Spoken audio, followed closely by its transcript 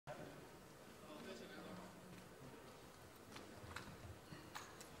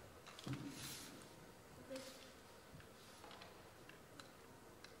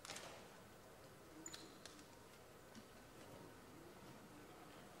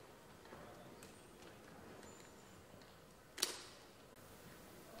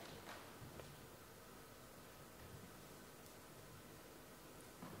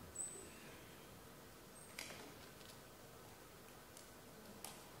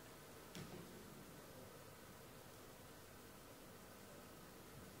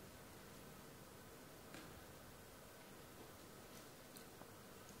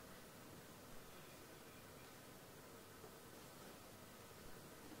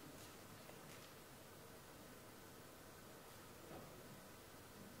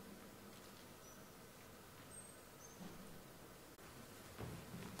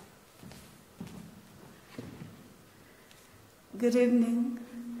Good evening.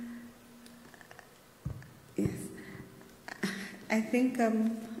 Yes, I think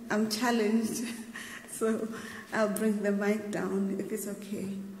I'm challenged, so I'll bring the mic down if it's okay.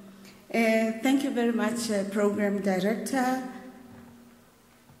 Thank you very much, Program Director,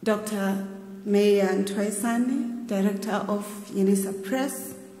 Dr. Meya Ntwaisani, Director of UNISA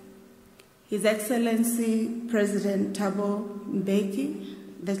Press, His Excellency President Thabo Mbeki,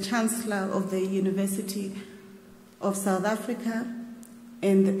 the Chancellor of the University of South Africa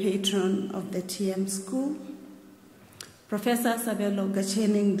and the patron of the TM School, Professor Sabelo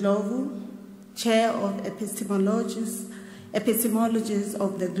Gachening Glovu, Chair of Epistemologies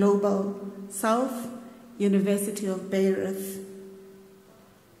of the Global South, University of Bayreuth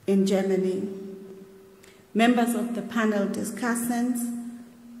in Germany, members of the panel discussants,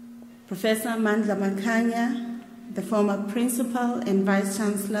 Professor Mandla Makhanya, the former Principal and Vice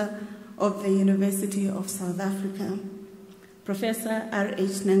Chancellor of the University of South Africa, Professor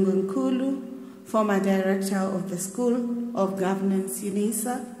R.H. Nengonkulu, former Director of the School of Governance,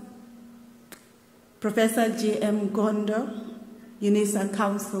 UNISA, Professor G.M. Gondo, UNISA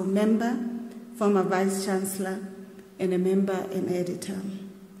Council member, former Vice Chancellor, and a member and editor,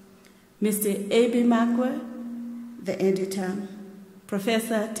 Mr. A.B. Makwe, the editor,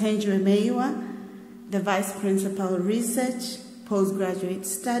 Professor Tenjwe Meiwa, the Vice Principal Research, Postgraduate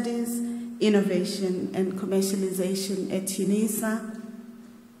Studies, Innovation and Commercialization at UNISA,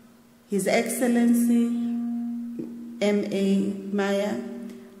 His Excellency M.A. Maya,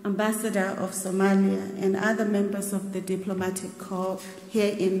 Ambassador of Somalia, and other members of the diplomatic corps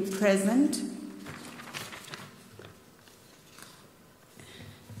herein present,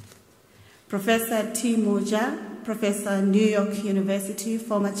 Professor T. Moja, Professor, New York University,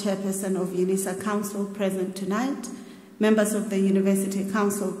 former Chairperson of UNISA Council, present tonight, members of the University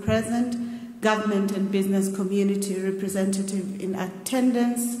Council present, government and business community representative in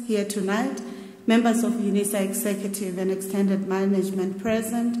attendance here tonight, members of UNISA Executive and Extended Management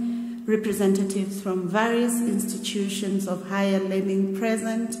present, representatives from various institutions of higher learning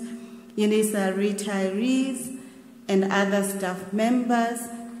present, UNISA retirees and other staff members,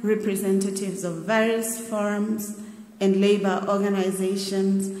 representatives of various forums and labor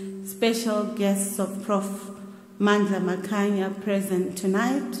organizations, special guests of Prof. Mandla Makhanya present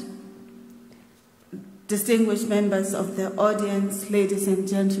tonight, distinguished members of the audience, ladies and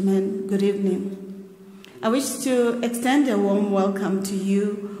gentlemen, good evening. I wish to extend a warm welcome to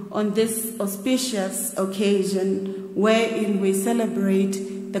you on this auspicious occasion wherein we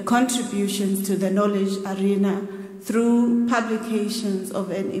celebrate the contributions to the knowledge arena through publications of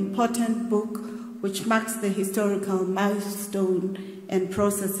an important book which marks the historical milestone and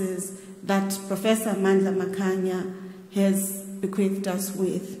processes that Professor Mandla Makhanya has bequeathed us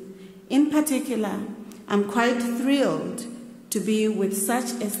with. In particular, I'm quite thrilled to be with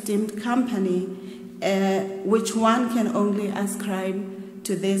such esteemed company, which one can only ascribe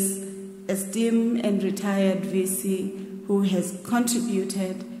to this esteemed and retired VC who has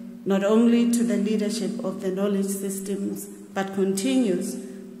contributed not only to the leadership of the knowledge systems, but continues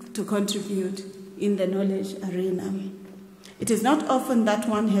to contribute in the knowledge arena. It is not often that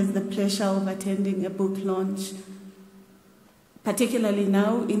one has the pleasure of attending a book launch, particularly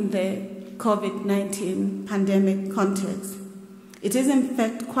now in the COVID-19 pandemic context. It is in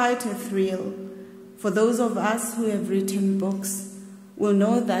fact quite a thrill. For those of us who have written books will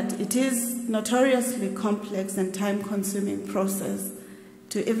know that it is notoriously complex and time-consuming process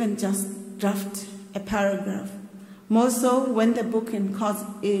to even just draft a paragraph, more so when the book in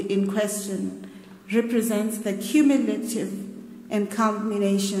question represents the cumulative and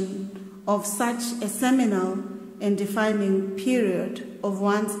culmination of such a seminal and defining period of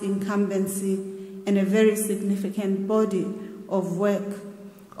one's incumbency and a very significant body of work.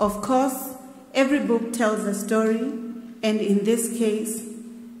 Of course, every book tells a story, and in this case,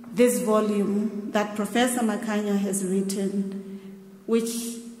 this volume that Professor Makhanya has written, which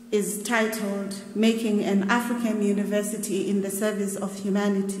is titled Making an African University in the Service of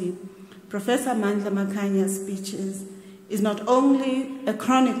Humanity, Professor Mandla Makhanya's speeches, is not only a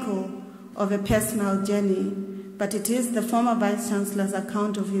chronicle of a personal journey, but it is the former Vice Chancellor's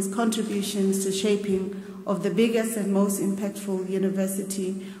account of his contributions to shaping of the biggest and most impactful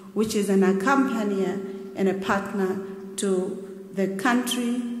university, which is an accompanier and a partner to the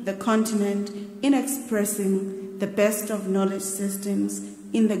country, the continent, in expressing the best of knowledge systems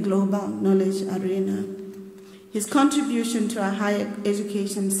in the global knowledge arena. His contribution to our higher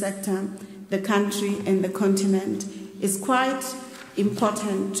education sector, the country, and the continent is quite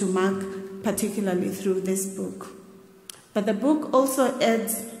important to mark, particularly through this book. But the book also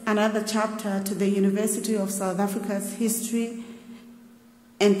adds another chapter to the University of South Africa's history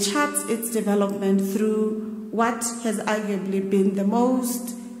and charts its development through what has arguably been the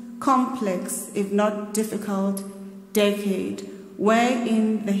most complex, if not difficult, decade,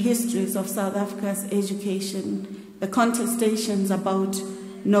 wherein the histories of South Africa's education, the contestations about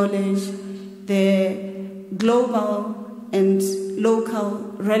knowledge, the global and local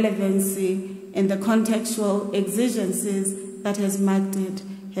relevancy, and the contextual exigencies that has marked it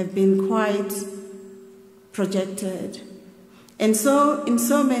have been quite projected. And so, in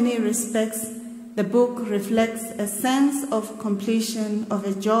so many respects, the book reflects a sense of completion of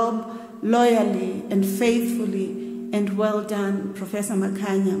a job loyally and faithfully and well done, Professor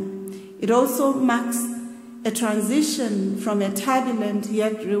Makhanya. It also marks a transition from a turbulent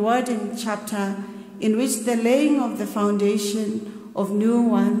yet rewarding chapter in which the laying of the foundation of new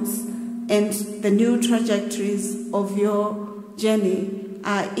ones and the new trajectories of your journey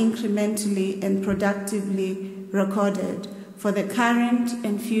are incrementally and productively recorded for the current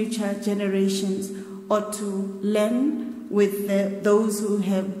and future generations ought to learn with those who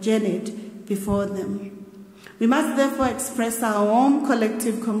have journeyed before them. We must therefore express our warm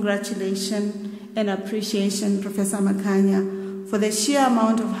collective congratulation and appreciation, Professor Makhanya, for the sheer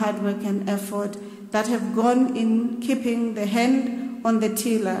amount of hard work and effort that have gone in keeping the hand on the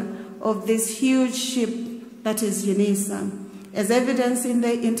tiller of this huge ship that is UNISA, as evidenced in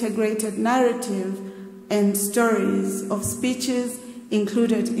the integrated narrative and stories of speeches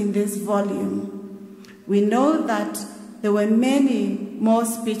included in this volume. We know that there were many more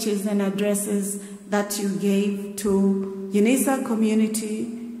speeches and addresses that you gave to UNISA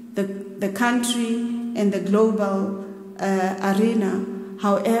community, the country, and the global arena.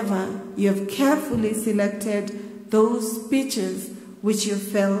 However, you have carefully selected those speeches which you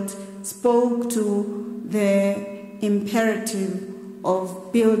felt spoke to the imperative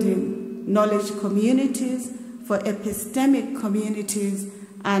of building knowledge communities, for epistemic communities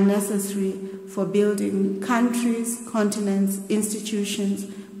are necessary for building countries, continents, institutions,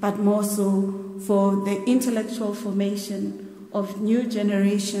 but more so for the intellectual formation of new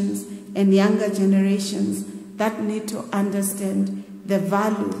generations and younger generations that need to understand the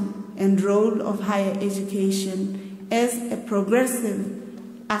value and role of higher education as a progressive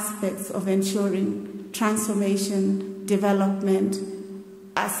aspect of ensuring transformation, development,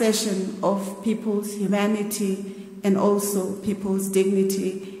 assertion of people's humanity, and also people's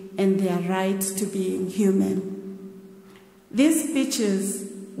dignity and their right to being human. These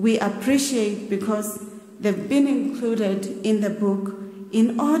speeches we appreciate because they've been included in the book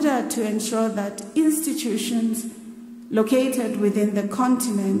in order to ensure that institutions located within the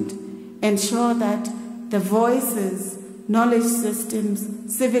continent ensure that the voices, knowledge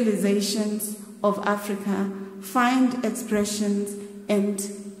systems, civilizations of Africa find expressions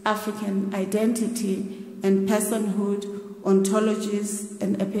and African identity and personhood, ontologies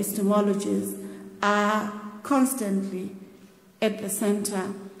and epistemologies are constantly at the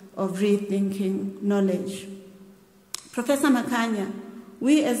center of rethinking knowledge. Professor Makhanya,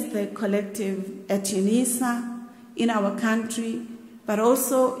 we as the collective at UNISA, in our country, but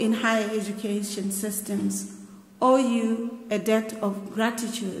also in higher education systems, owe you a debt of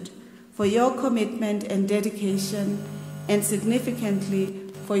gratitude for your commitment and dedication, and significantly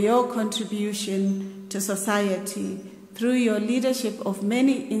for your contribution to society through your leadership of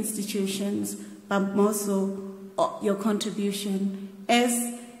many institutions, but more so your contribution as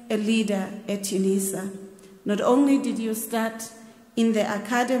a leader at UNISA. Not only did you start in the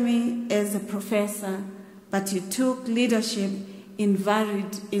academy as a professor, but you took leadership in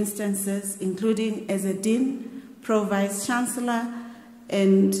varied instances, including as a dean, pro-vice chancellor,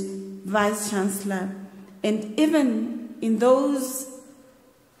 and vice chancellor. And even in those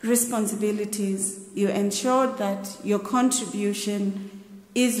responsibilities, you ensured that your contribution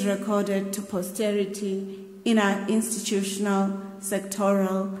is recorded to posterity in our institutional,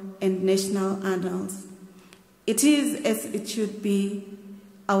 sectoral, and national annals. It is as it should be.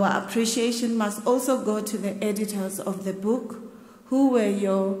 Our appreciation must also go to the editors of the book, who were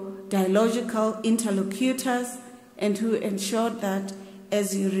your dialogical interlocutors and who ensured that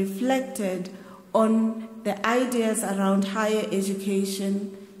as you reflected on the ideas around higher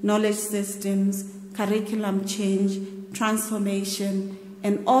education, knowledge systems, curriculum change, transformation,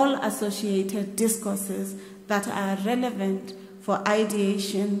 and all associated discourses that are relevant for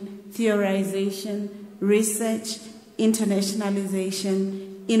ideation, theorization, research,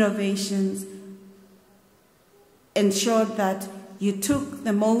 internationalization, innovations, ensured that you took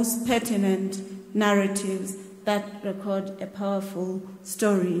the most pertinent narratives that record a powerful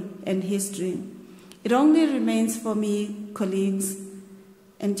story and history. It only remains for me, colleagues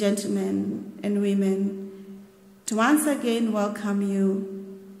and gentlemen and women, to once again welcome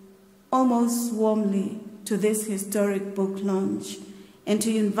you almost warmly to this historic book launch and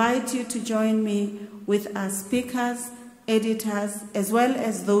to invite you to join me with our speakers, editors, as well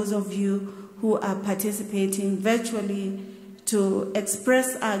as those of you who are participating virtually to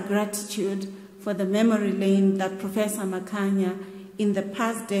express our gratitude for the memory lane that Professor Makhanya in the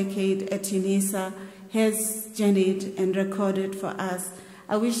past decade at UNISA has journeyed and recorded for us.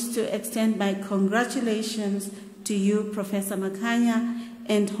 I wish to extend my congratulations to you, Professor Makhanya,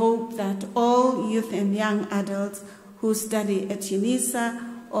 and hope that all youth and young adults who study at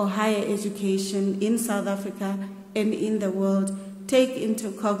UNISA or higher education in South Africa and in the world take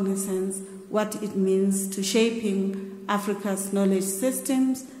into cognizance what it means to shaping Africa's knowledge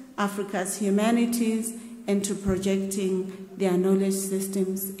systems, Africa's humanities, and to projecting their knowledge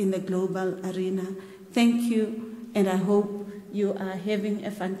systems in the global arena. Thank you, and I hope you are having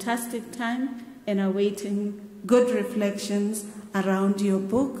a fantastic time and are waiting good reflections around your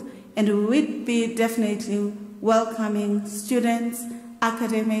book, and we would be definitely welcoming students,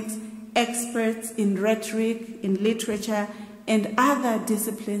 academics, experts in rhetoric, in literature, and other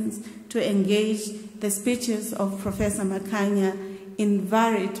disciplines to engage the speeches of Professor Makhanya in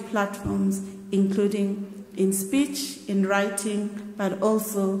varied platforms, including in speech, in writing, but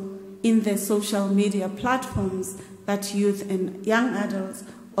also in the social media platforms that youth and young adults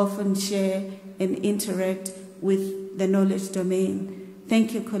often share and interact with the knowledge domain.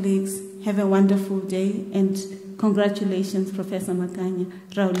 Thank you, colleagues. Have a wonderful day, and congratulations, Professor Makhanya.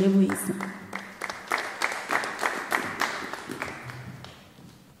 Raulewisa.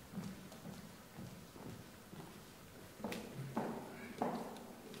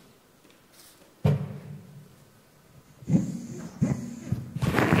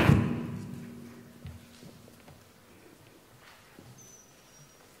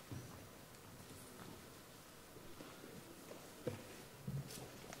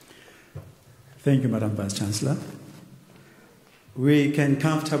 Thank you, Madam Vice-Chancellor. We can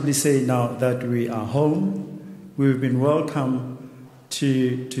comfortably say now that we are home. We've been welcomed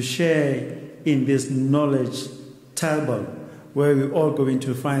to share in this knowledge table where we're all going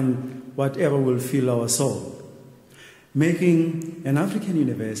to find whatever will fill our soul. Making an African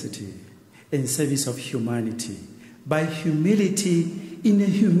university in service of humanity, by humility in a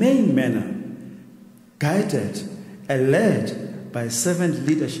humane manner, guided and led by servant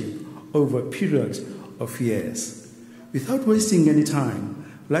leadership over a period of years. Without wasting any time,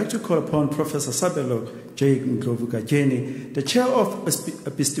 I'd like to call upon Professor Sabelo J. Gajeni, the Chair of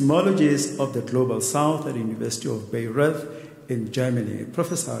Epistemologies of the Global South at the University of Bayreuth in Germany.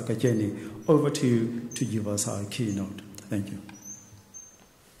 Professor Gajeni, over to you to give us our keynote. Thank you.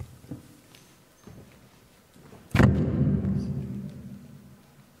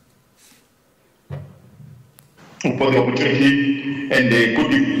 For the opportunity and the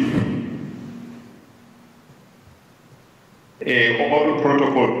good evening. All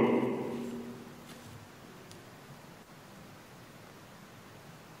protocol.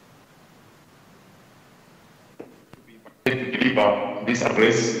 To deliver this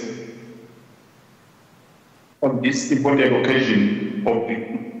address on this important occasion of the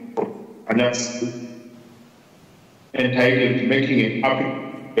Annex entitled Making an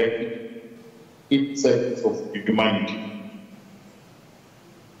African in Service of Humanity.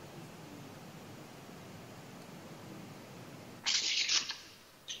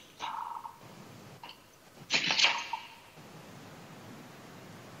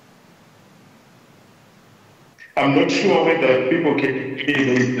 I'm not sure whether people can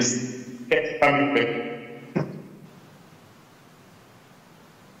hear this coming back.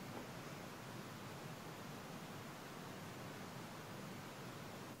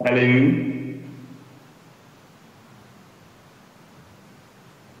 Hello?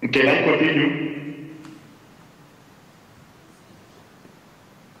 Can I continue?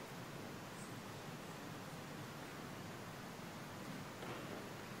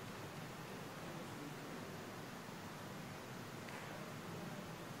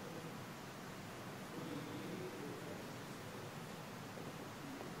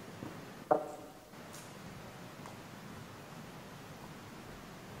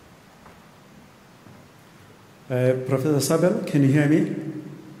 Professor Sabel, can you hear me?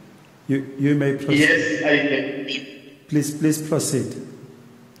 You may proceed. Yes, I can. Please proceed.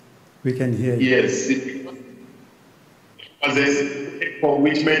 We can hear you. Yes. Was this for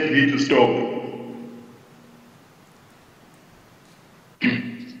which made me to stop?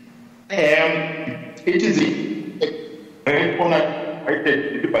 It is a very honor I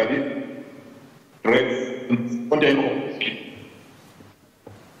take by this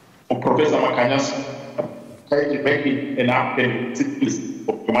of Professor Makhanya's making an African citizen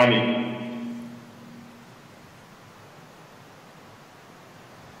of humanity.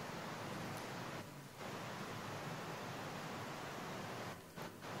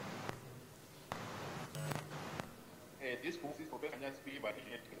 This book is Professor Makhanya's paper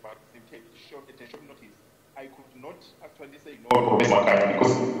about short notice. I could not actually say no to Professor Makhanya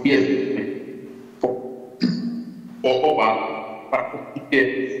because yes, for over 50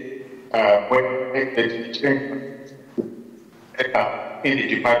 years, when the change in the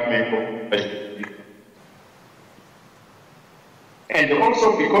Department of Education. And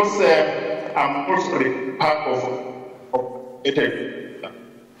also because I'm also part of it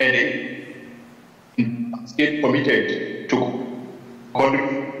and still committed to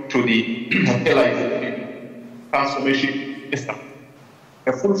contribute to the transformation system,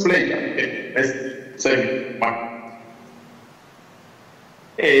 a full-fledged service.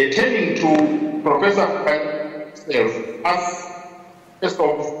 Turning to Professor himself, as first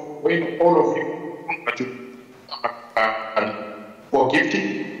of when all of you for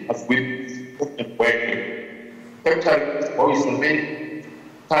gifting us with working, capturing his voice on many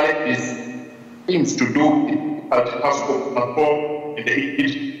challenges, things to do at the House of Transform in the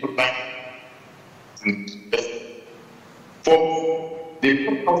Egyptian life. For the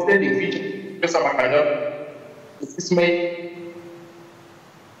outstanding feature, Professor Makhanya is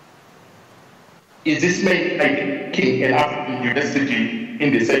this made King and African University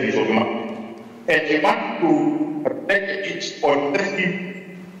in the service of humanity. And I want to reflect each on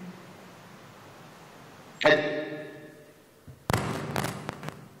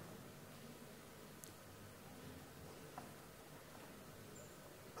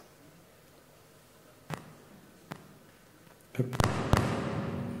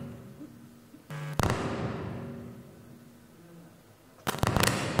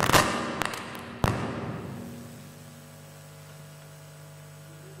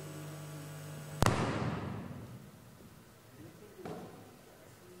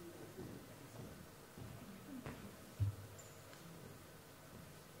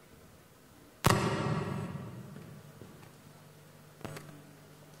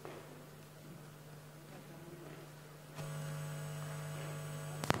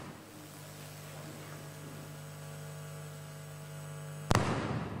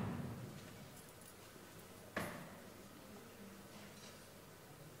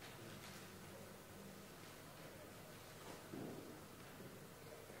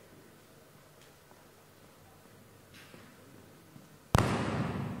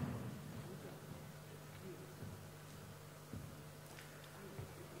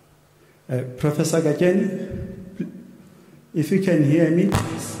Professor Gajeni, if you can hear me,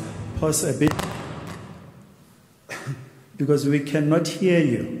 please pause a bit because we cannot hear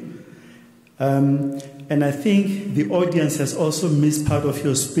you. And I think the audience has also missed part of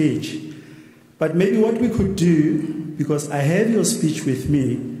your speech. But maybe what we could do, because I have your speech with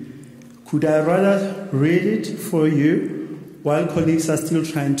me, could I rather read it for you while colleagues are still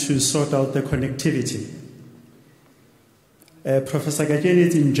trying to sort out the connectivity? Professor Gajeni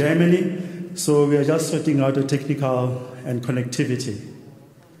is in Germany, so we are just sorting out the technical and connectivity.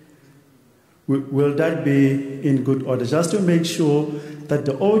 Will that be in good order? Just to make sure that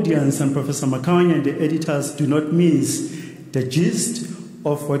the audience and Professor Makhanya and the editors do not miss the gist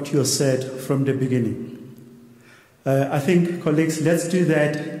of what you said from the beginning. I think, colleagues, let's do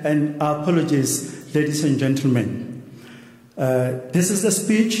that, and our apologies, ladies and gentlemen. This is the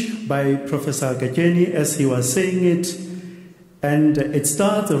speech by Professor Gajeni as he was saying it. And it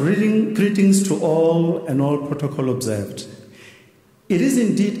starts reading greetings to all and all protocol observed. It is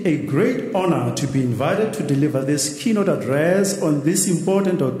indeed a great honor to be invited to deliver this keynote address on this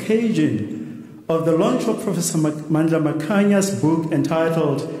important occasion of the launch of Professor Mandla Makhanya's book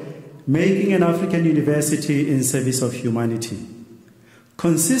entitled Making an African University in Service of Humanity,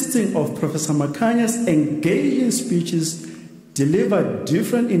 consisting of Professor Makhanya's engaging speeches delivered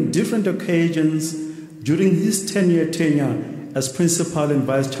in different occasions during his 10-year tenure as Principal and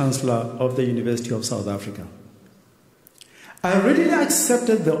Vice Chancellor of the University of South Africa. I readily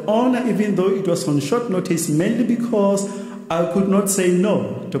accepted the honor even though it was on short notice, mainly because I could not say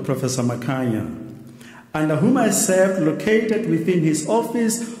no to Professor Makhanya, under whom I served located within his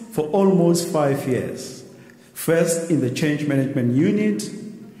office for almost 5 years, first in the Change Management Unit,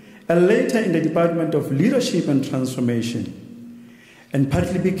 and later in the Department of Leadership and Transformation. And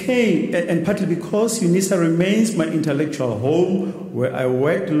partly because UNISA remains my intellectual home, where I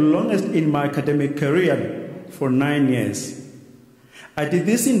worked longest in my academic career for 9 years. I did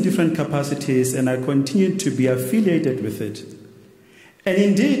this in different capacities, and I continued to be affiliated with it, and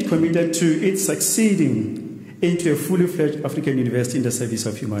indeed committed to its succeeding into a fully fledged African university in the service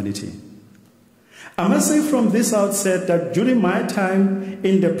of humanity. I must say from this outset that during my time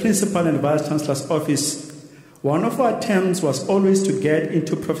in the Principal and Vice Chancellor's office, one of our attempts was always to get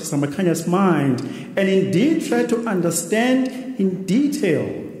into Professor Makhanya's mind and indeed try to understand in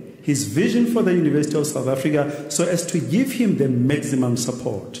detail his vision for the University of South Africa so as to give him the maximum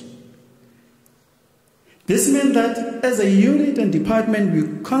support. This meant that as a unit and department,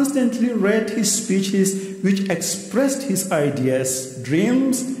 we constantly read his speeches which expressed his ideas,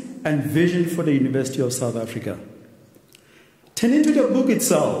 dreams, and vision for the University of South Africa. Turning to the book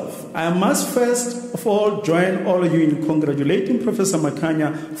itself, I must first of all join all of you in congratulating Professor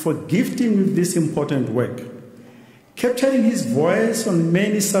Makhanya for gifting with this important work, capturing his voice on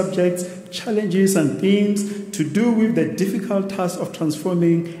many subjects, challenges, and themes to do with the difficult task of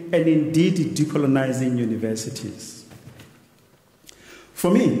transforming and indeed decolonizing universities. For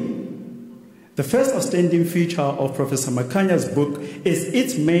me, the first outstanding feature of Professor Makhanya's book is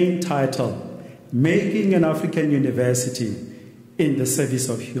its main title, Making an African University in the Service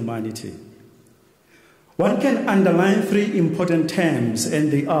of Humanity. One can underline three important terms,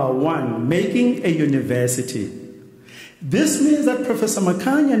 and they are: one, making a university. This means that Professor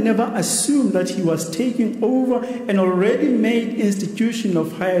Makhanya never assumed that he was taking over an already made institution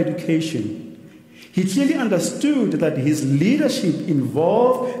of higher education. He clearly understood that his leadership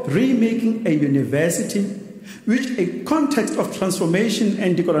involved remaking a university, which a context of transformation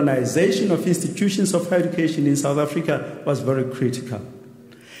and decolonization of institutions of higher education in South Africa was very critical.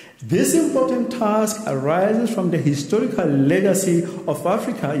 This important task arises from the historical legacy of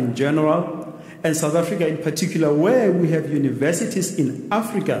Africa in general, and South Africa in particular, where we have universities in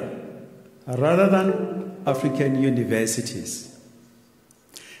Africa rather than African universities.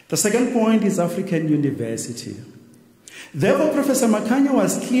 The second point is African university. Therefore, Professor Makhanya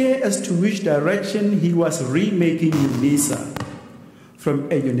was clear as to which direction he was remaking UNISA,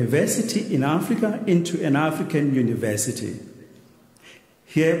 from a university in Africa into an African university.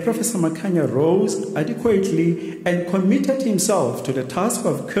 Here, Professor Makhanya rose adequately and committed himself to the task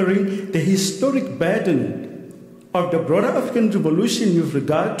of carrying the historic burden of the broader African revolution with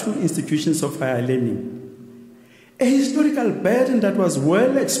regard to institutions of higher learning. A historical burden that was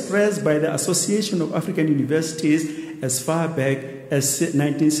well expressed by the Association of African Universities as far back as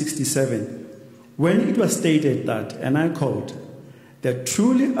 1967, when it was stated that, and I quote, "The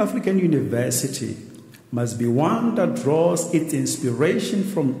truly African university must be one that draws its inspiration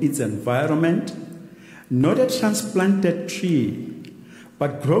from its environment, not a transplanted tree,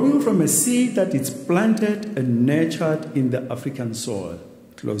 but growing from a seed that is planted and nurtured in the African soil,"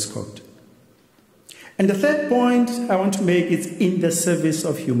 close quote. And the third point I want to make is in the service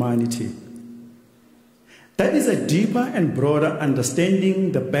of humanity. That is a deeper and broader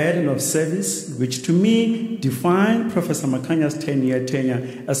understanding the burden of service, which to me defined Professor Makhanya's 10-year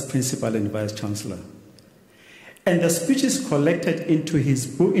tenure as Principal and Vice Chancellor. And the speeches collected into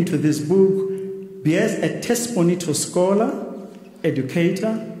this book bears a testimony to scholar,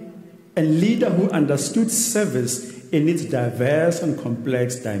 educator, and leader who understood service in its diverse and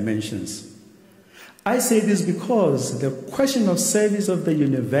complex dimensions. I say this because the question of service of the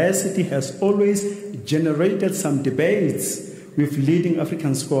university has always generated some debates with leading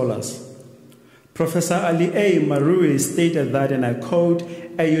African scholars. Professor Ali A. Marui stated that, and I quote,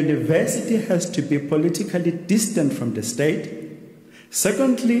 "A university has to be politically distant from the state.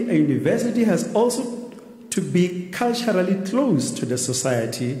 Secondly, a university has also to be culturally close to the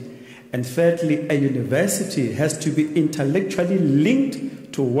society. And thirdly, a university has to be intellectually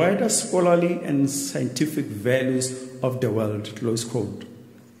linked to wider scholarly and scientific values of the world," close quote.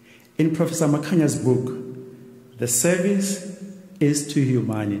 In Professor Makhanya's book, the service is to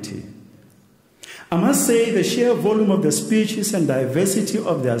humanity. I must say the sheer volume of the speeches and diversity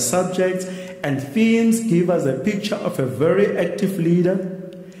of their subjects and themes give us a picture of a very active leader,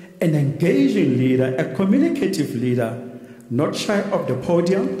 an engaging leader, a communicative leader, not shy of the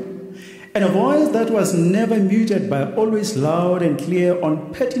podium, and a voice that was never muted by always loud and clear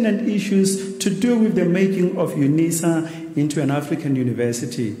on pertinent issues to do with the making of UNISA into an African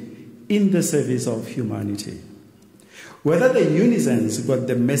university in the service of humanity. Whether the Unisans got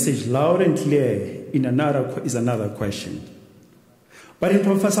the message loud and clear is another question. But in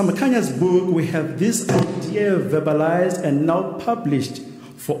Professor Makhanya's book, we have this idea verbalized and now published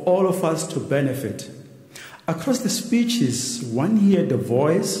for all of us to benefit. Across the speeches, one hears the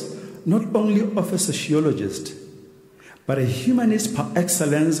voice not only of a sociologist, but a humanist par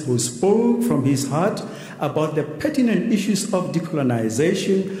excellence who spoke from his heart about the pertinent issues of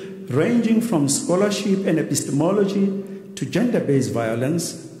decolonization, ranging from scholarship and epistemology to gender-based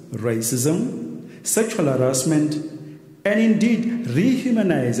violence, racism, sexual harassment, and indeed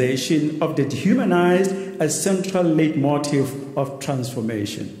rehumanization of the dehumanized as central leitmotif of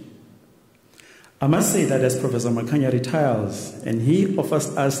transformation. I must say that as Professor Makhanya retires and he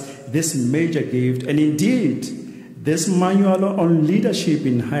offers us this major gift and indeed this manual on leadership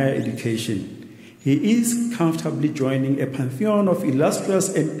in higher education, he is comfortably joining a pantheon of illustrious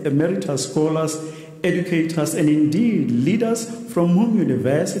and emeritus scholars, educators, and indeed leaders from whom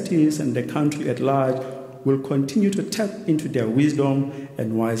universities and the country at large will continue to tap into their wisdom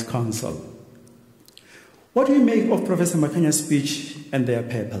and wise counsel. What do we make of Professor Makhanya's speech and their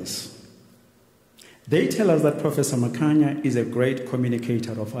purpose? They tell us that Professor Makhanya is a great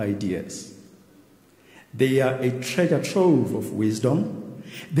communicator of ideas. They are a treasure trove of wisdom.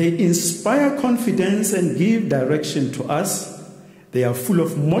 They inspire confidence and give direction to us. They are full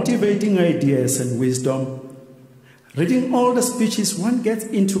of motivating ideas and wisdom. Reading all the speeches, one gets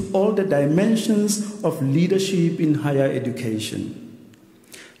into all the dimensions of leadership in higher education.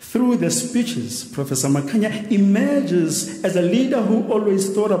 Through the speeches, Professor Makhanya emerges as a leader who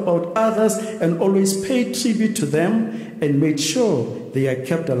always thought about others and always paid tribute to them and made sure they are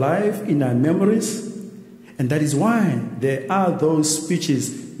kept alive in our memories. And that is why there are those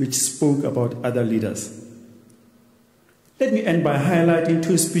speeches which spoke about other leaders. Let me end by highlighting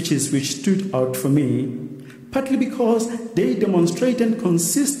two speeches which stood out for me, partly because they demonstrated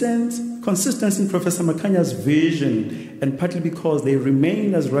consistency in Professor Makhanya's vision, and partly because they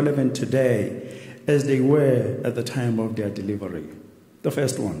remain as relevant today as they were at the time of their delivery. The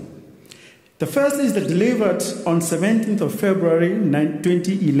first is the delivered on 17th of February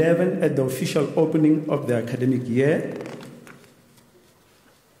 2011 at the official opening of the academic year.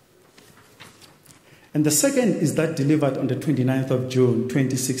 And the second is that delivered on the 29th of June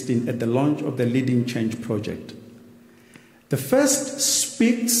 2016 at the launch of the Leading Change project. The first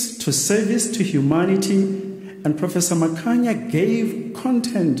speaks to service to humanity, and Professor Makhanya gave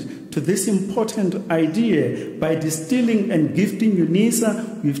content to this important idea by distilling and gifting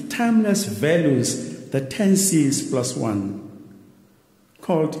UNISA with timeless values, the 10 C's plus 1,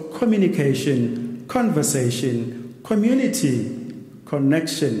 called communication, conversation, community,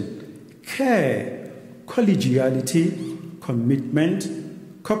 connection, care, collegiality, commitment,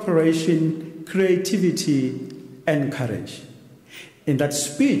 cooperation, creativity, and courage. In that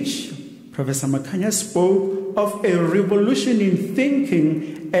speech, Professor Makhanya spoke of a revolution in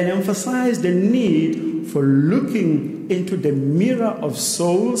thinking and emphasized the need for looking into the mirror of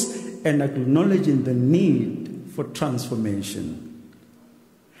souls and acknowledging the need for transformation.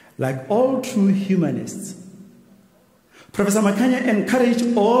 Like all true humanists, Professor Makhanya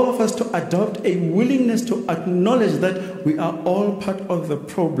encouraged all of us to adopt a willingness to acknowledge that we are all part of the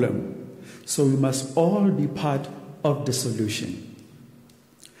problem, so we must all be part of the solution.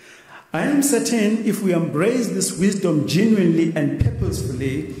 I am certain if we embrace this wisdom genuinely and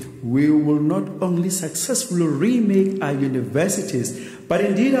purposefully, we will not only successfully remake our universities, but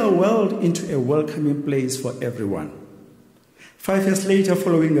indeed our world into a welcoming place for everyone. 5 years later,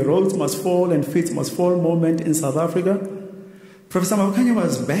 following the Rhodes Must Fall and Fits Must Fall moment in South Africa, Professor Makhanya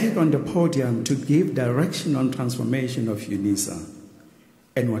was back on the podium to give direction on transformation of UNISA.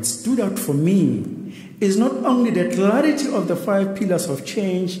 And what stood out for me is not only the clarity of the 5 pillars of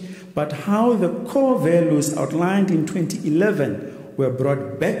change, but how the core values outlined in 2011 were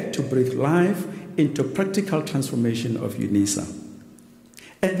brought back to breathe life into practical transformation of UNISA.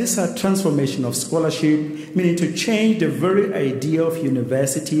 And this is a transformation of scholarship, meaning to change the very idea of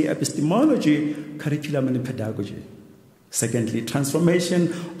university epistemology, curriculum, and pedagogy. Secondly,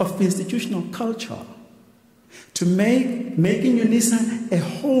 transformation of institutional culture, to making UNISA a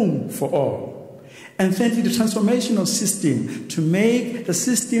home for all. And thirdly, the transformation of system, to make the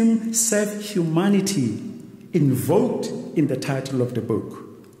system serve humanity, invoked in the title of the book.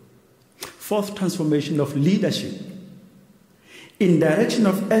 Fourth, transformation of leadership, in direction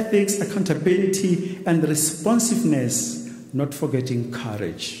of ethics, accountability, and responsiveness, not forgetting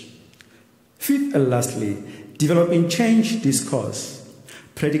courage. Fifth and lastly, developing change discourse,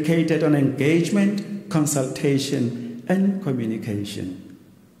 predicated on engagement, consultation, and communication.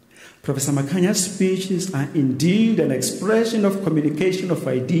 Professor Makhanya's speeches are indeed an expression of communication of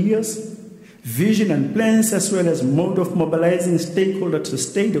ideas, vision and plans, as well as mode of mobilizing stakeholders to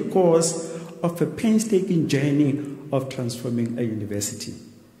stay the course of a painstaking journey of transforming a university.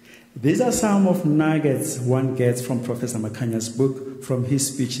 These are some of nuggets one gets from Professor Makhanya's book, from his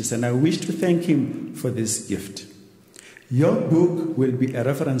speeches, and I wish to thank him for this gift. Your book will be a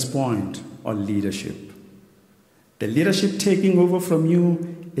reference point on leadership. The leadership taking over from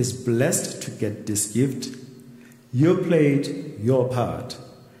you is blessed to get this gift. You played your part.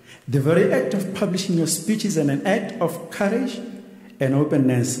 The very act of publishing your speech is an act of courage and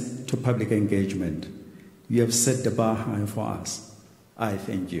openness to public engagement. You have set the bar high for us. I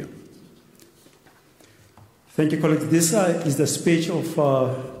thank you. Thank you, colleagues. This is the speech of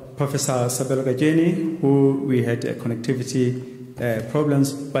Professor Sabelo Gajeni, who we had connectivity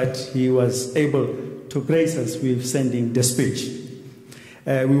problems, but he was able to grace us with sending the speech.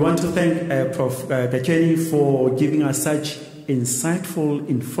 We want to thank Prof. Gajeni for giving us such insightful,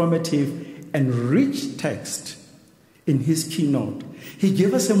 informative, and rich text in his keynote. He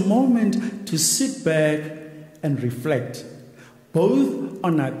gave us a moment to sit back and reflect, both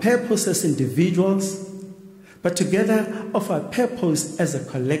on our purpose as individuals, but together of our purpose as a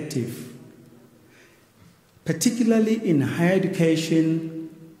collective, particularly in higher education,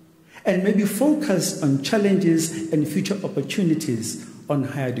 and maybe focus on challenges and future opportunities on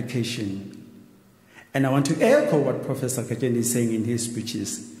higher education. And I want to echo what Professor Kajeni is saying in his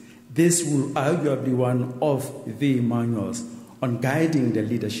speeches. This will arguably be one of the manuals on guiding the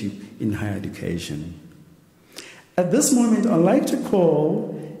leadership in higher education. At this moment, I'd like to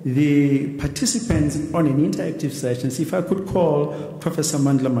call the participants on an interactive session. So if I could call Professor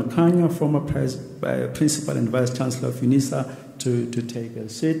Mandla Makhanya, former Principal and Vice Chancellor of UNISA, to take a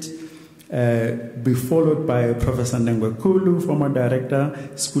seat. Be followed by Professor Nengwe Kulu, former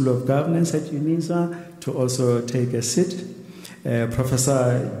Director, School of Governance at UNISA, to also take a seat.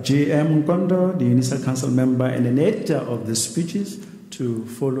 Professor J.M. Nkondo, the UNISA Council member and an editor of the speeches, to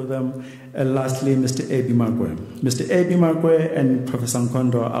follow them. And lastly, Mr. A.B. Magwe. Mr. A.B. Magwe and Professor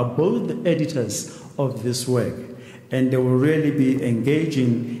Nkondo are both the editors of this work, and they will really be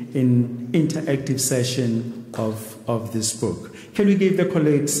engaging in interactive session of this book. Can we give the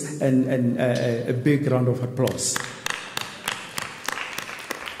colleagues a big round of applause?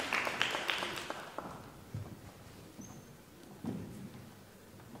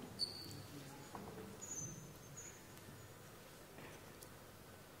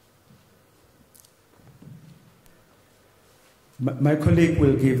 My colleague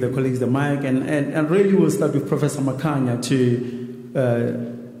will give the colleagues the mic, and really we'll start with Professor Makhanya to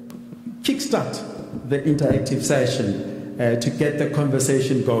kickstart the interactive session to get the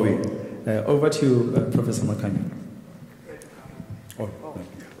conversation going. Over to you, Professor Makhanya. Oh, no.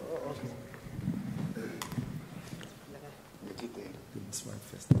 This one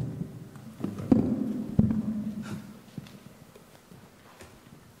first.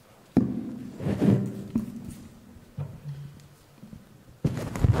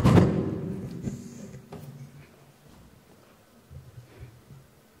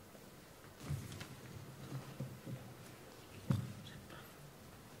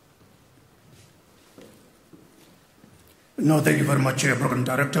 No, thank you very much, Program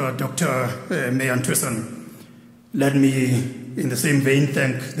Director, Dr. Mayan Twisson. Let me, in the same vein,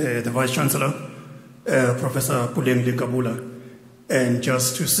 thank the Vice Chancellor, Professor Puleng Linkabula, and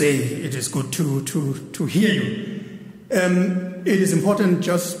just to say it is good to hear you. It is important,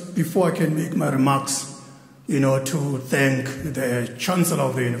 just before I can make my remarks, to thank the Chancellor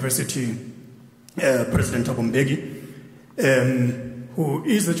of the University, President Thabo Mbeki, who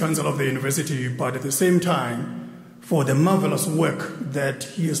is the Chancellor of the University, but at the same time, for the marvelous work that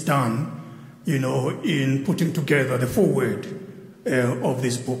he has done, in putting together the foreword of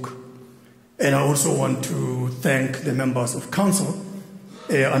this book. And I also want to thank the members of Council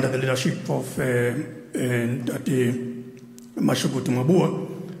under the leadership of Dati Mashugutu Mabua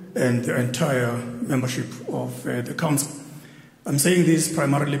and the entire membership of the Council. I'm saying this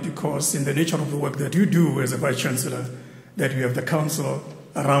primarily because in the nature of the work that you do as a Vice Chancellor, that you have the Council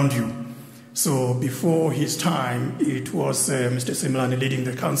around you. So before his time, it was Mr. Simlani leading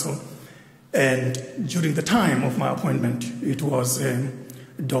the council. And during the time of my appointment, it was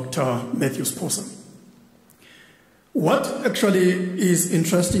Dr. Matthew Sposa. What actually is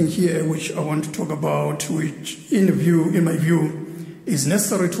interesting here, which I want to talk about, which in my view, is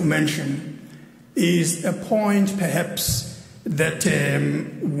necessary to mention, is a point perhaps that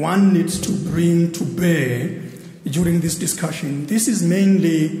one needs to bring to bear during this discussion. This is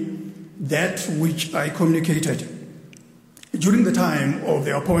mainly that which I communicated during the time of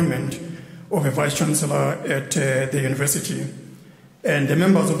the appointment of a Vice Chancellor at the university. And the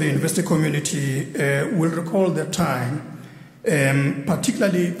members of the university community will recall that time,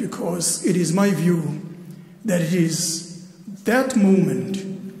 particularly because it is my view that it is that moment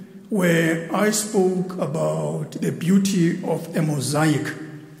where I spoke about the beauty of a mosaic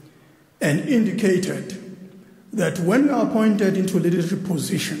and indicated that when you are appointed into a leadership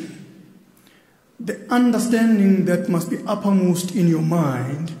position, the understanding that must be uppermost in your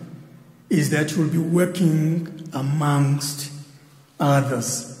mind is that you will be working amongst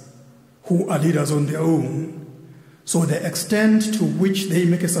others who are leaders on their own. So the extent to which they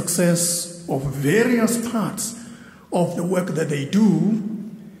make a success of various parts of the work that they do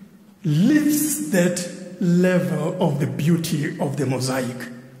lifts that level of the beauty of the mosaic.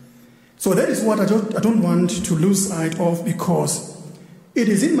 So that is what I don't want to lose sight of, because it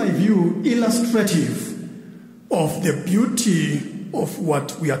is, in my view, illustrative of the beauty of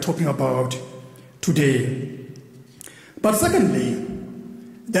what we are talking about today. But secondly,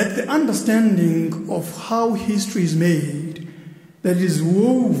 that the understanding of how history is made, that is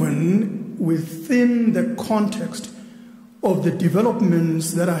woven within the context of the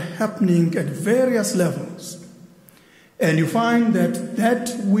developments that are happening at various levels. And you find that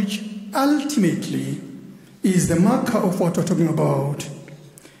that which ultimately is the marker of what we're talking about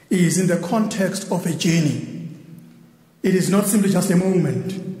is in the context of a journey. It is not simply just a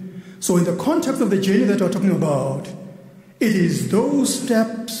moment. So in the context of the journey that we're talking about, it is those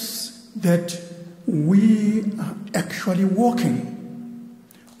steps that we are actually walking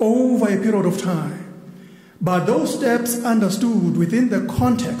over a period of time. But those steps understood within the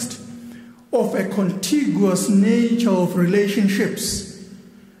context of a contiguous nature of relationships,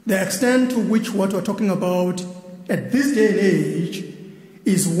 the extent to which what we're talking about at this day and age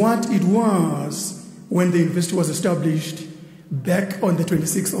is what it was when the university was established back on the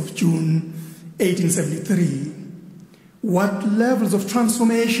 26th of June, 1873. What levels of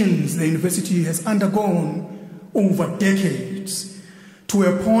transformations the university has undergone over decades, to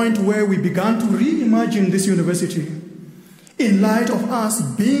a point where we began to reimagine this university in light of us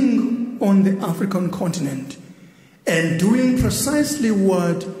being on the African continent and doing precisely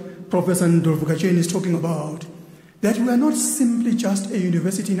what Professor Ndlovu-Kacheni is talking about, that we are not simply just a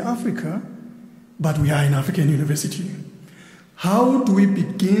university in Africa, but we are an African university. How do we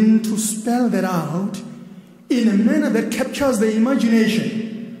begin to spell that out in a manner that captures the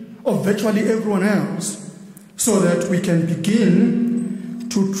imagination of virtually everyone else, so that we can begin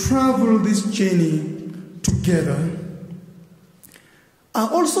to travel this journey together? I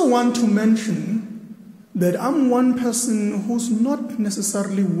also want to mention that I'm one person who's not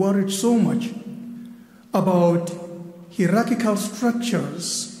necessarily worried so much about hierarchical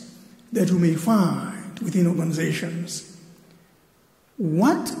structures that we may find within organizations.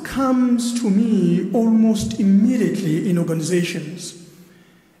 What comes to me almost immediately in organizations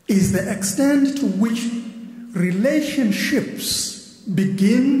is the extent to which relationships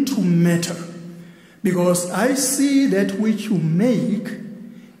begin to matter, because I see that which you make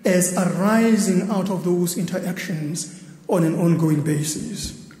as arising out of those interactions on an ongoing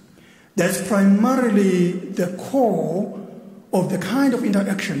basis. That's primarily the core of the kind of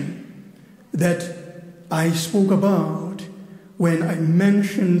interaction that I spoke about when I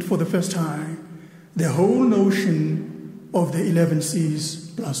mentioned for the first time the whole notion of the 11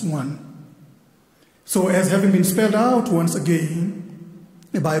 C's plus 1. So, as having been spelled out once again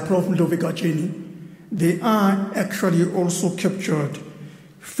by Prof. Ndlovu-Kacheni, they are actually also captured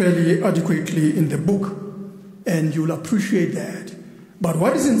fairly adequately in the book, and you'll appreciate that. But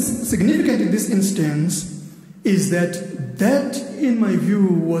what is significant in this instance is that in my view,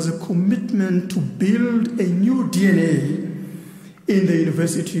 was a commitment to build a new DNA in the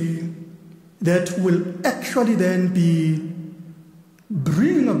university that will actually then be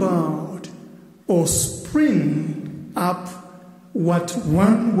bringing about or spring up what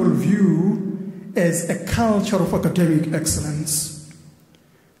one will view as a culture of academic excellence,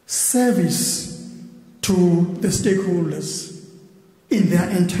 service to the stakeholders in their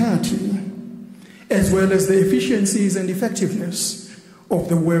entirety, as well as the efficiencies and effectiveness of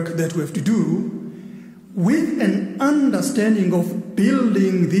the work that we have to do, with an understanding of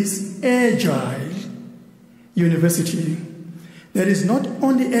building this agile university that is not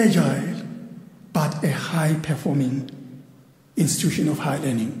only agile, but a high-performing institution of high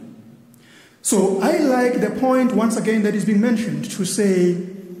learning. So I like the point, once again, that is being mentioned, to say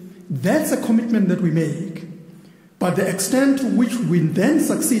that's a commitment that we make, but the extent to which we then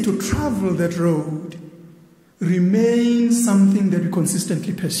succeed to travel that road remains something that we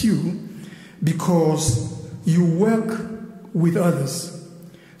consistently pursue, because you work with others.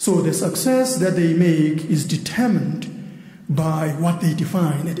 So the success that they make is determined by what they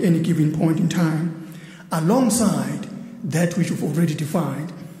define at any given point in time, alongside that which you've already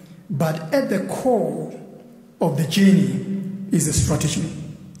defined. But at the core of the journey is a strategy.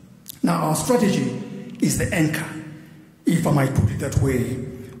 Now, our strategy is the anchor, if I might put it that way,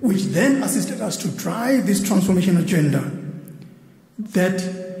 which then assisted us to drive this transformation agenda that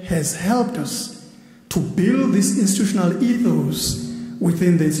has helped us to build this institutional ethos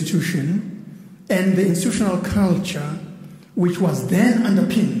within the institution and the institutional culture, which was then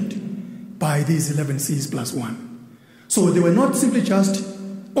underpinned by these 11 Cs plus 1. So they were not simply just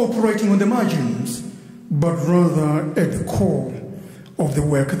operating on the margins, but rather at the core of the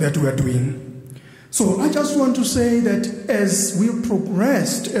work that we are doing. So I just want to say that as we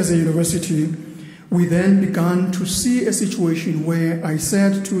progressed as a university, we then began to see a situation where I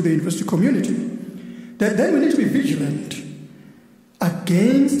said to the university community that then we need to be vigilant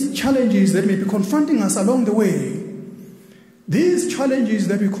against challenges that may be confronting us along the way. These challenges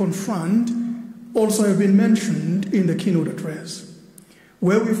that we confront also have been mentioned in the keynote address,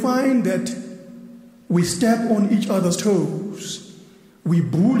 where we find that we step on each other's toes, we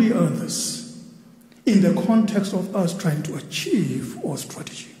bully others in the context of us trying to achieve our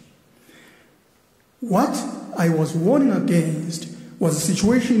strategy. What I was warning against was a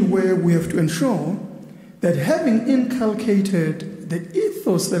situation where we have to ensure that having inculcated the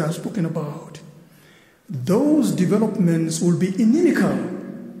ethos that I've spoken about, those developments will be inimical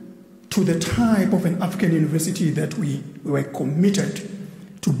to the type of an African university that we were committed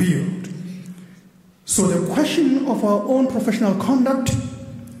to build. So the question of our own professional conduct,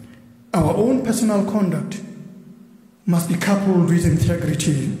 our own personal conduct, must be coupled with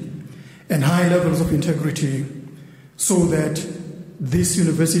integrity and high levels of integrity so that this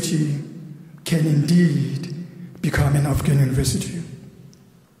university can indeed become an African university.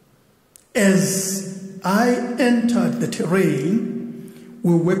 As I entered the terrain,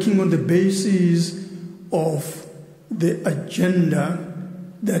 we're working on the basis of the agenda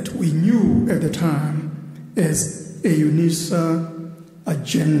that we knew at the time as a UNISA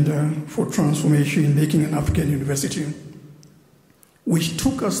agenda for transformation, making an African university, which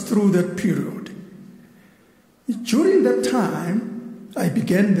took us through that period. During that time, I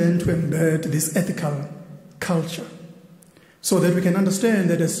began then to embed this ethical culture so that we can understand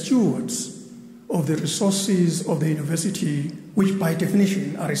that as stewards of the resources of the university, which by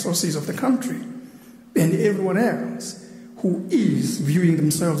definition are resources of the country, and everyone else who is viewing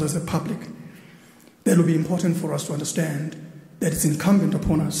themselves as the public, that will be important for us to understand that it's incumbent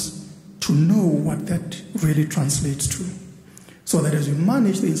upon us to know what that really translates to. So that as we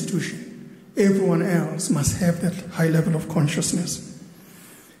manage the institution, everyone else must have that high level of consciousness.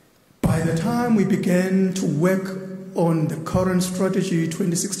 By the time we began to work on the current strategy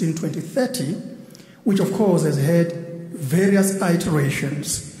 2016-2030, which of course has had various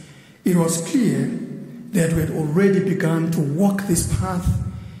iterations, it was clear that we had already begun to walk this path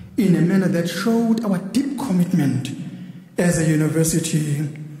in a manner that showed our deep commitment as a university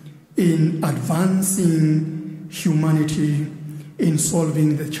in advancing humanity, in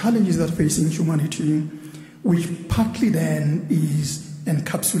solving the challenges that are facing humanity, which partly then is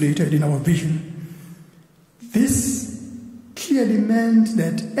encapsulated in our vision. This clearly meant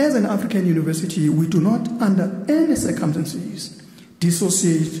that as an African university, we do not under any circumstances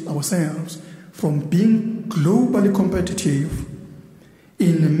dissociate ourselves from being globally competitive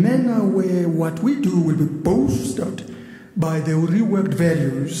in a manner where what we do will be bolstered by the reworked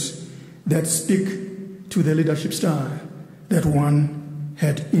values that speak to the leadership style that one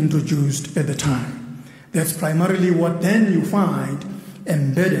had introduced at the time. That's primarily what then you find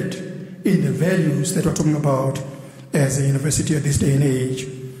embedded in the values that we're talking about as a university at this day and age,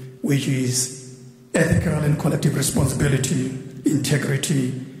 which is ethical and collective responsibility,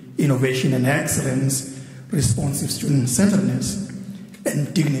 integrity, innovation and excellence, responsive student-centeredness,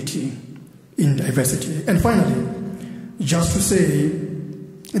 and dignity in diversity. And finally, just to say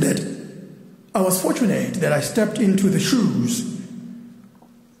that I was fortunate that I stepped into the shoes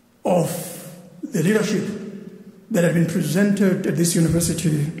of the leadership that had been presented at this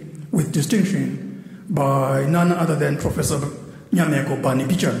university with distinction by none other than Professor Nyameko Bani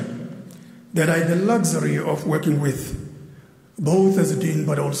Pichal, that I had the luxury of working with both as a dean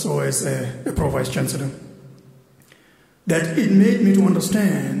but also as a pro-vice chancellor. That it made me to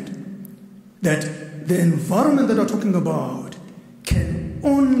understand that the environment that we're talking about can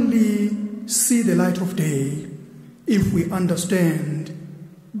only see the light of day if we understand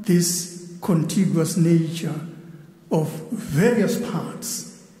this contiguous nature of various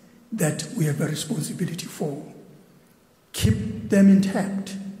parts that we have a responsibility for. Keep them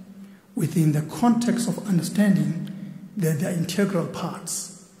intact within the context of understanding that they are integral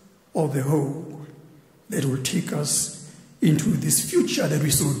parts of the whole that will take us into this future that we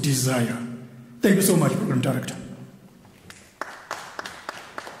so desire. Thank you so much, Program Director.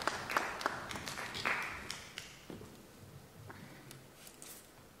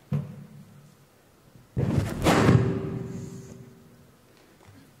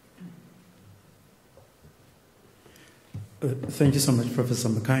 Thank you so much, Professor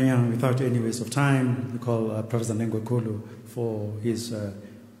Makhanya. Without any waste of time, we call Professor Nengwe Kulu for his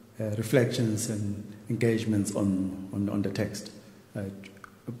reflections and engagements on the text.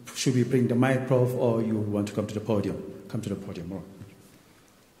 Should we bring the mic, Prof, or you want to come to the podium? Come to the podium. Right.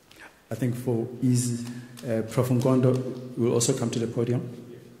 I think for ease, Prof. Ngondo will also come to the podium.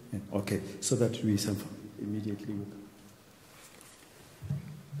 Yeah. Okay, so that we immediately will.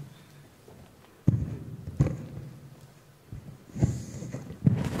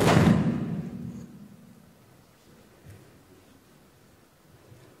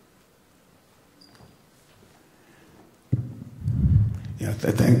 Yeah,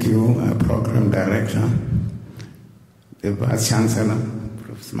 thank you, Program Director, the Vice Chancellor,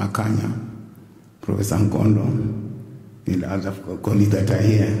 Professor Makhanya, Professor Ngondo, and other colleagues that are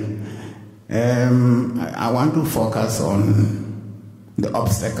here. I want to focus on the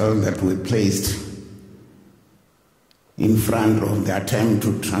obstacles that were placed in front of the attempt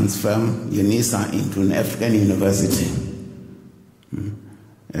to transform UNISA into an African university.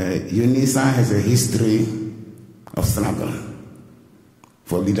 UNISA has a history of struggle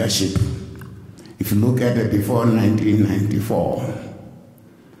for leadership. If you look at it before 1994,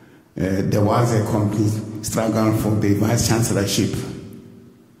 there was a complete struggle for the Vice Chancellorship.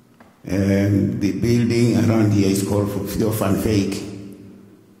 The building around here is called Theo van Veek.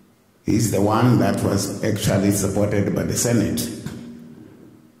 He's the one that was actually supported by the Senate.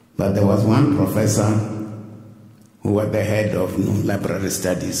 But there was one professor who was the head of library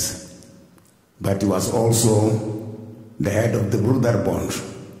studies, but he was also the head of the Broederbond.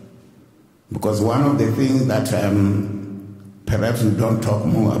 Because one of the things that perhaps we don't talk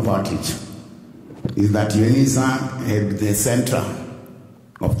more about it is that UNISA had the center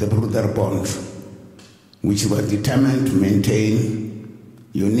of the Broederbond, which was determined to maintain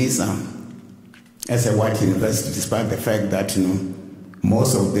UNISA as a white university, despite the fact that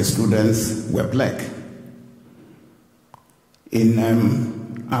most of the students were black.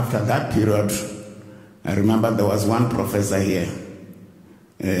 After that period, I remember there was one professor here,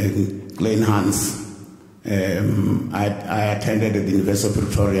 Glenn Hans. I attended at the University of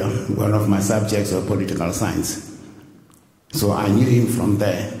Pretoria. One of my subjects was political science. So I knew him from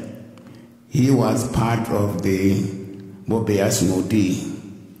there. He was part of the Bobeas Modi.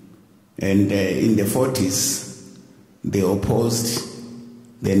 And in the 40s, they opposed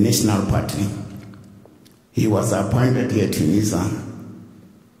the National Party. He was appointed here to UNISA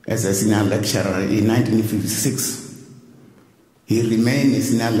as a senior lecturer in 1956. He remained a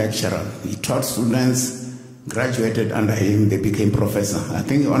senior lecturer. He taught students, graduated under him, they became professor. I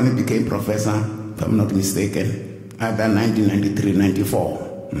think he only became professor, if I'm not mistaken, either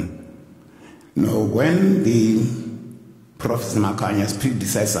 1993-94. Now, when the Professor Makhanya's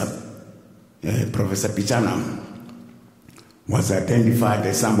predecessor, Professor Pichana, was identified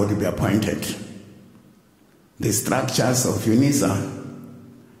as somebody to be appointed, the structures of UNISA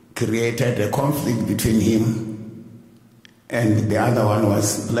created a conflict between him and the other one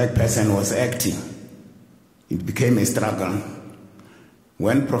was, black person was acting. It became a struggle.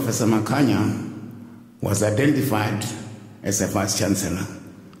 When Professor Makhanya was identified as a Vice Chancellor,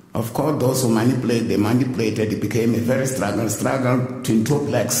 of course those who manipulated, it became a very struggle between two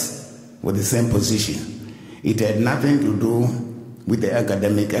blacks with the same position. It had nothing to do with the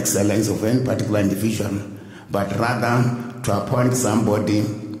academic excellence of any particular individual, but rather to appoint somebody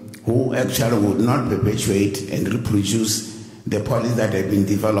who actually would not perpetuate and reproduce the policy that had been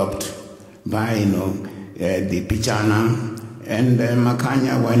developed by the Pichana and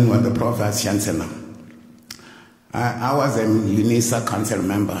Makhanya when was the Vice Chancellor. I was a UNISA council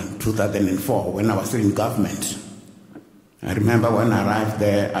member in 2004 when I was still in government. I remember when I arrived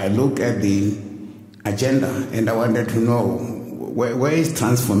there, I looked at the agenda and I wanted to know where is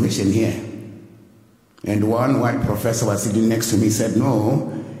transformation here? And one white professor was sitting next to me said,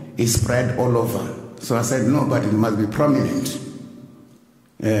 no, it's spread all over. So I said, no, but it must be prominent.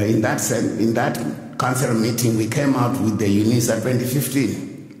 In that sense, in that council meeting, we came out with the UNISA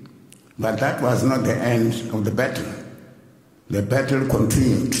 2015. But that was not the end of the battle. The battle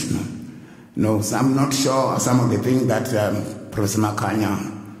continued. So I'm not sure some of the things that Professor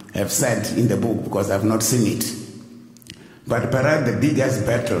Makhanya have said in the book because I've not seen it. But perhaps the biggest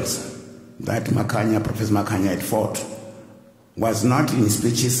battles that Professor Makhanya had fought was not in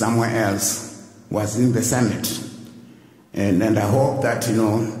speeches somewhere else, was in the Senate. And I hope that,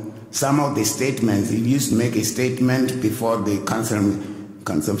 some of the statements, he used to make a statement before the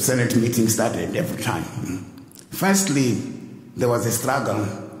Council of Senate meeting started every time. Firstly, there was a struggle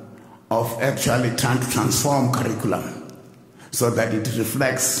of actually trying to transform curriculum so that it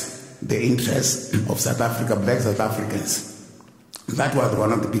reflects the interests of South Africa, black South Africans. That was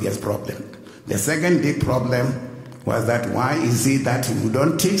one of the biggest problems. The second big problem was that why is it that we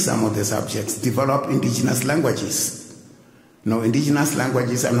don't teach some of the subjects, develop indigenous languages? No, indigenous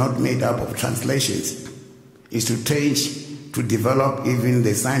languages are not made up of translations. It's to teach, to develop even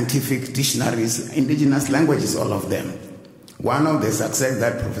the scientific dictionaries, indigenous languages, all of them. One of the success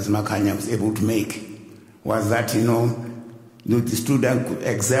that Professor Makhanya was able to make was that, the student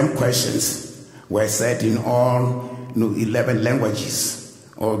exam questions were set in all 11 languages.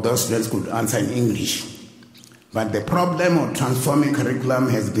 All those students could answer in English. But the problem of transforming curriculum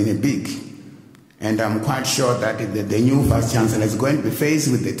has been big. And I'm quite sure that the new Vice Chancellor is going to be faced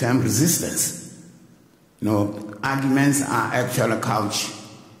with the term resistance. Arguments are actually couched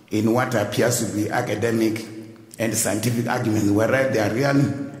in what appears to be academic and scientific arguments, whereas they are real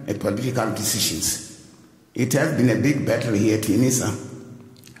political decisions. It has been a big battle here at UNISA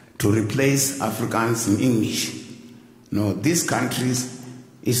to replace Afrikaans in English. These countries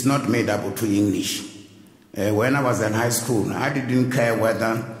is not made up of two English. When I was in high school, I didn't care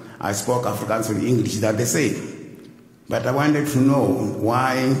whether I spoke Afrikaans or English, they're the same. But I wanted to know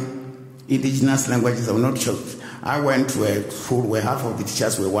why indigenous languages are not chosen. I went to a school where half of the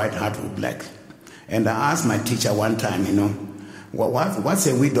teachers were white, half were black. And I asked my teacher one time, what's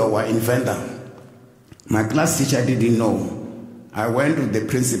a widower in Venda? My class teacher didn't know. I went to the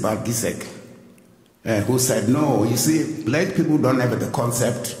principal, Gisek, who said, no, you see, black people don't have the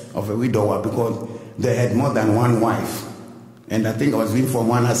concept of a widower because they had more than one wife. And I think I was being from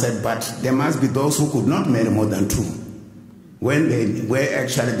one, I said, but there must be those who could not marry more than two. Where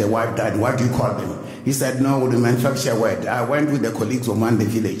actually the wife died, what do you call them? He said, no, we manufacture a word. I went with the colleagues from Mandla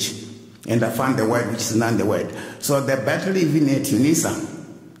village, and I found the word which is not the word. So the battle even at UNISA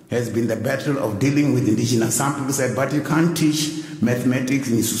has been the battle of dealing with indigenous. Some people said, but you can't teach mathematics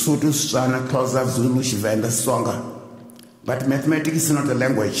in Sesotho, Setswana, Xhosa, Zulu, Shivenda, Tsonga. But mathematics is not a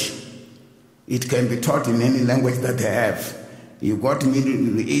language. It can be taught in any language that they have. You go to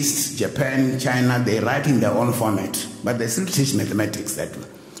Middle East, Japan, China, they write in their own format, but they still teach mathematics that way.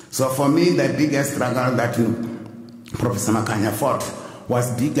 So for me, the biggest struggle that Professor Makhanya fought was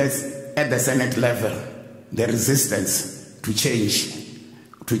biggest at the Senate level, the resistance to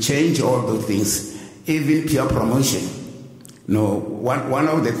change all those things, even peer promotion. One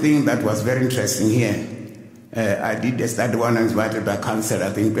of the things that was very interesting here, I did a study when I was invited by council,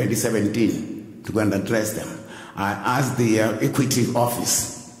 I think 2017, to go and address them. I asked the Equity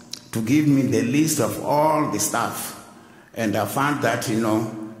Office to give me the list of all the staff, and I found that,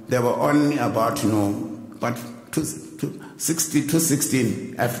 there were only about,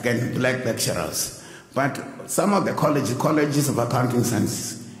 16 African black lecturers. But some of the colleges of accounting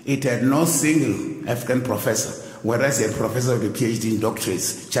sciences, it had no single African professor, whereas a professor with a PhD in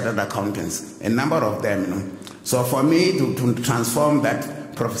doctorates, chartered accountants, a number of them. So for me to transform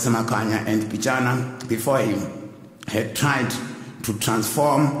that, Professor Makhanya and Pichana before him had tried to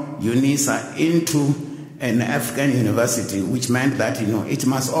transform UNISA into an African university, which meant that it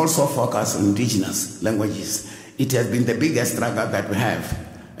must also focus on indigenous languages. It has been the biggest struggle that we have.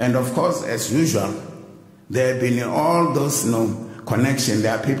 And of course, as usual, there have been all those connections.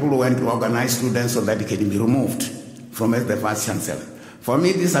 There are people who went to organize students so that they can be removed from as the Vice Chancellor. For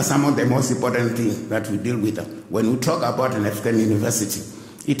me, these are some of the most important things that we deal with. When we talk about an African university,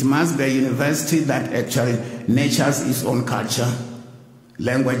 it must be a university that actually nurtures its own culture,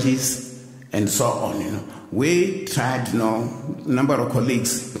 languages, and so on. We tried, number of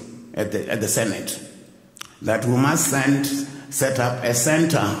colleagues at the Senate, that we must set up a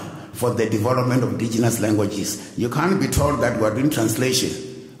center for the development of indigenous languages. You can't be told that we are doing translation.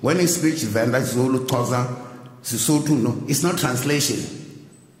 When you speak Venda, Zulu, Xhosa, Sesotho, it's not translation.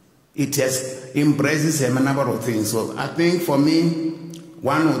 It embraces a number of things. So I think for me,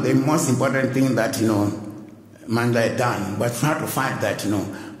 one of the most important things that, Mandla had done was try to fight that,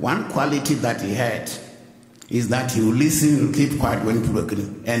 one quality that he had is that he will listen, keep quiet when people agree,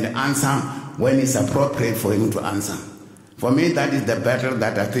 and answer when it's appropriate for him to answer. For me, that is the battle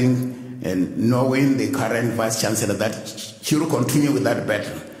that I think, and knowing the current Vice Chancellor, that she will continue with that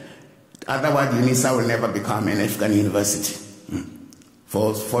battle. Otherwise, UNISA will never become an African university.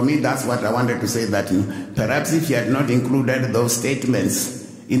 For me, that's what I wanted to say, that perhaps if you had not included those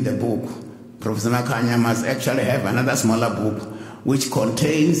statements in the book, Professor Makhanya must actually have another smaller book which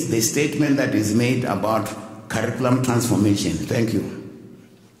contains the statement that is made about curriculum transformation. Thank you.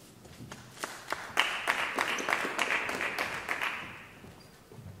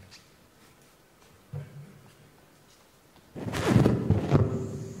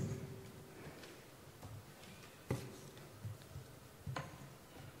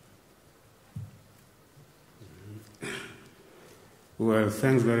 Well,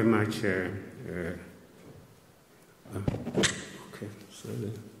 thanks very much,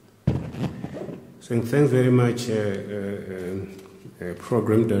 So thanks very much,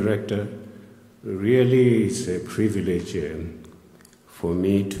 Program Director. Really, it's a privilege for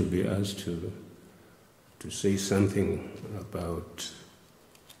me to be asked to say something about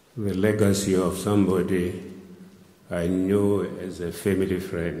the legacy of somebody I knew as a family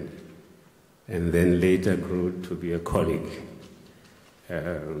friend and then later grew to be a colleague.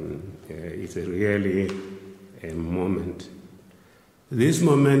 It's really a moment. This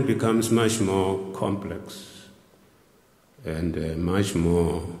moment becomes much more complex and much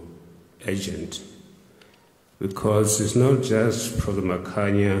more urgent because it's not just Professor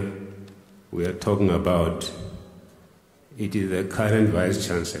Makhanya we are talking about, it is the current Vice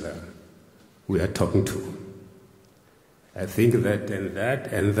Chancellor we are talking to. I think that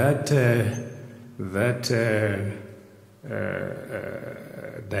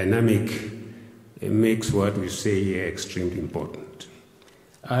dynamic makes what we say here extremely important.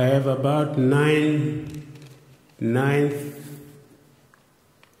 I have about nine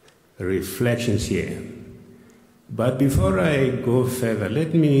reflections here. But before I go further,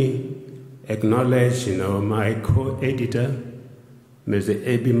 let me acknowledge, my co-editor, Mr.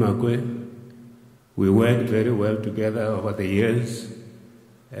 Ebi Magwe. We worked very well together over the years,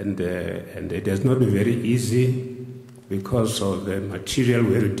 and it has not been very easy because of the material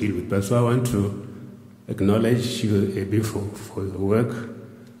we have to deal with. But so I want to acknowledge you, Ebi, for your work.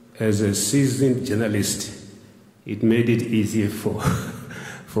 As a seasoned journalist, it made it easier for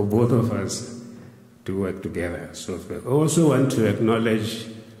both of us to work together. So I also want to acknowledge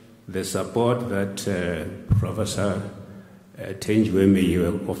the support that Professor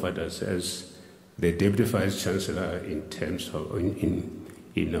Tenjweme offered us as the Deputy Vice Chancellor in terms of,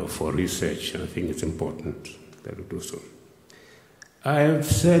 for research. I think it's important that we do so. I have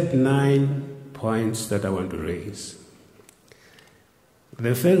said 9 points that I want to raise.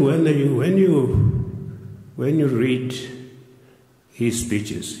 The first, when you read his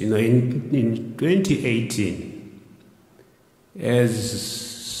speeches, in 2018, as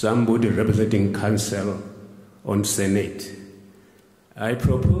somebody representing Council on Senate, I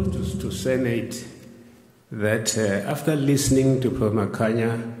proposed to Senate that after listening to Professor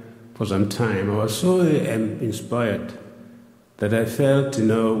Makhanya for some time, I was so inspired that I felt,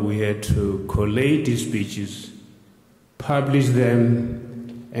 we had to collate these speeches, publish them,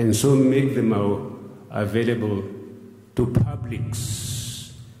 and so make them available to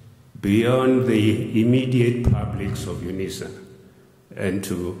publics beyond the immediate publics of UNISA and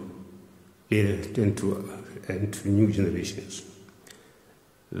to new generations.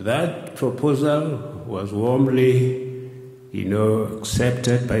 That proposal was warmly,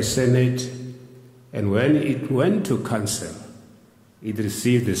 accepted by Senate, and when it went to Council, it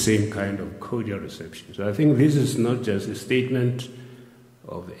received the same kind of cordial reception. So I think this is not just a statement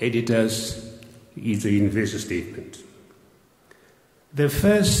of editors, it's a universal statement. The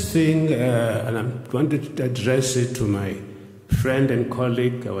first thing, and I'm going to address it to my friend and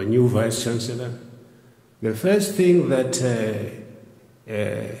colleague, our new Vice Chancellor, the first thing that,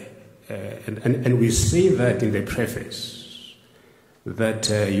 and we say that in the preface, that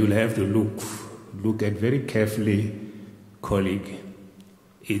you'll have to look at very carefully, colleague,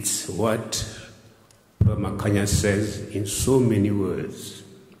 it's what Professor Makhanya says in so many words.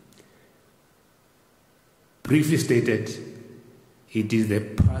 Briefly stated, it is the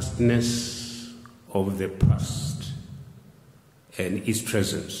pastness of the past and its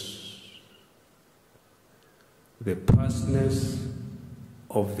presence. The pastness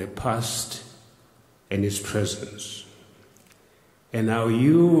of the past and its presence. And how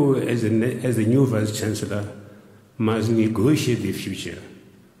you, as the new Vice Chancellor, must negotiate the future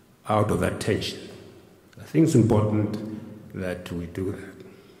out of that tension. I think it's important that we do that.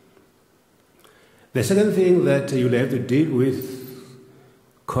 The second thing that you'll have to deal with,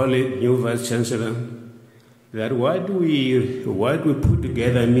 colleague, new Vice Chancellor, that what we put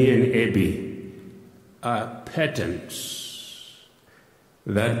together, me and Ebi, are patterns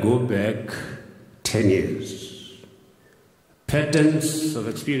that go back 10 years. Patterns of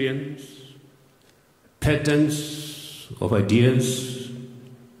experience, patterns of ideas,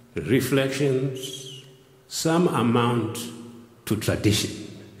 reflections, some amount to tradition.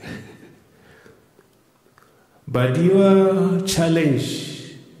 But your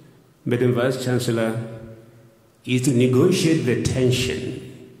challenge, Madam Vice Chancellor, is to negotiate the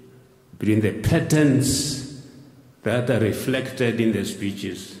tension between the patterns that are reflected in the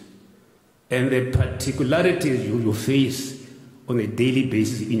speeches and the particularities you face on a daily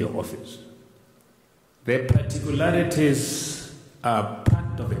basis in your office. The particularities are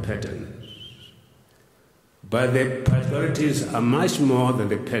part of the patterns, But the particularities are much more than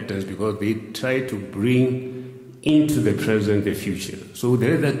the patterns because they try to bring into the present the future. So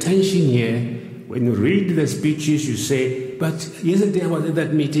there is a tension here. When you read the speeches, you say, but yesterday I was at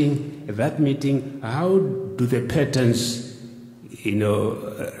that meeting, how do the patterns,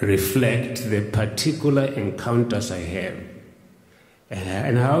 reflect the particular encounters I have?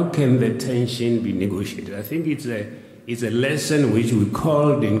 And how can the tension be negotiated? I think it's a lesson which we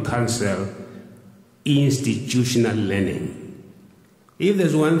called in council institutional learning. If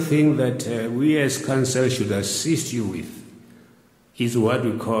there's one thing that we as council should assist you with, is what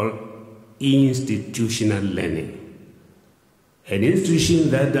we call institutional learning. An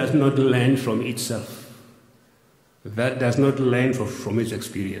institution that does not learn from itself, that does not learn from its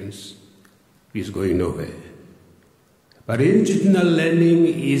experience, is going nowhere. But institutional learning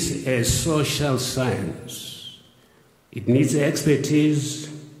is a social science. It needs expertise,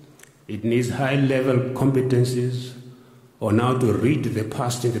 it needs high-level competencies on how to read the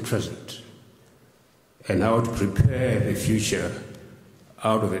past in the present and how to prepare the future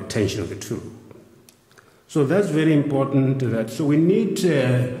out of the tension of the two. So that's very important. So we need,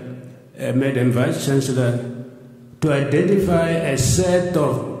 Madam Vice Chancellor, to identify a set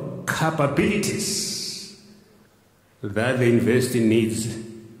of capabilities that the university needs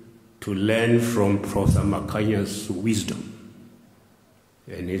to learn from Professor Makhanya's wisdom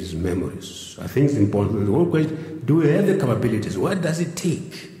and his memories. I think it's important. The whole question, do we have the capabilities? What does it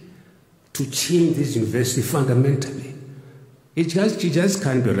take to change this university fundamentally? It just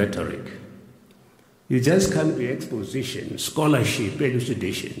can't be rhetoric. It just can't be exposition, scholarship,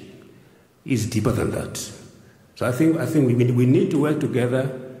 elucidation. It's deeper than that. So I think we need to work together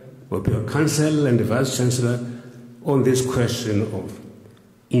with your council and the Vice Chancellor on this question of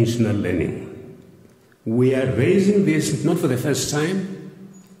institutional learning. We are raising this not for the first time.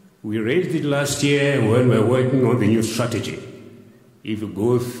 We raised it last year when we were working on the new strategy. If you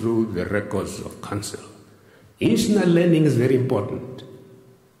go through the records of council, institutional learning is very important.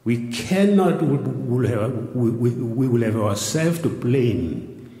 We cannot, we will have ourselves to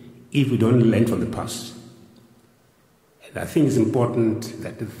blame if we don't learn from the past. And I think it's important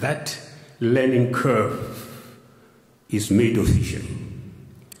that that learning curve is made official.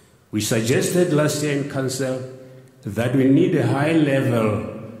 We suggested last year in council that we need a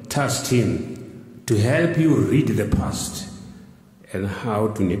high-level task team to help you read the past and how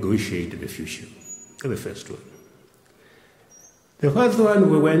to negotiate the future. The first one. The first one,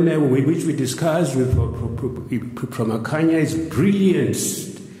 which we discussed with Professor Makhanya, is brilliant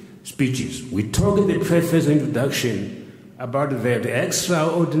speeches. We talk in the preface introduction about the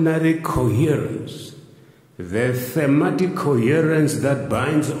extraordinary coherence, the thematic coherence that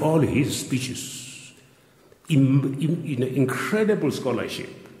binds all his speeches. Incredible scholarship.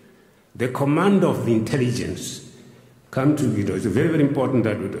 The command of the intelligence come to it. It's very, very important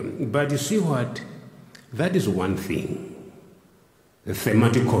that we do. But you see what? That is one thing. The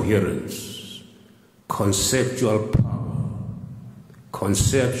thematic coherence, conceptual power,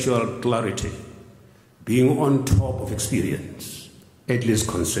 conceptual clarity, being on top of experience, at least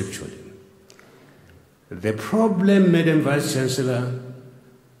conceptually. The problem, Madam Vice Chancellor,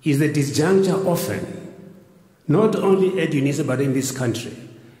 is the disjuncture often, not only at UNISA but in this country,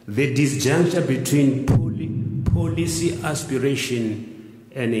 the disjuncture between policy aspiration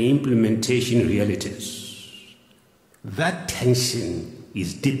and implementation realities. That tension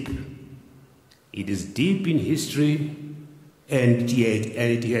is deep. It is deep in history, and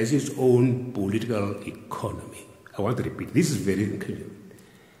it has its own political economy. I want to repeat, this is very clear.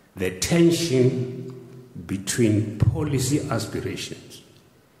 The tension between policy aspirations.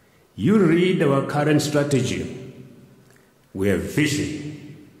 You read our current strategy. We have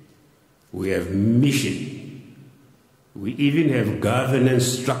vision. We have mission. We even have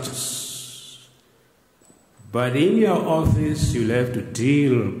governance structures. But in your office, you'll have to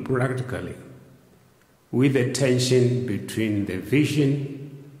deal practically with the tension between the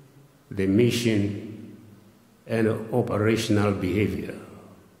vision, the mission, and operational behavior.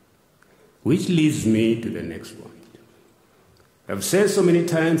 Which leads me to the next point. I've said so many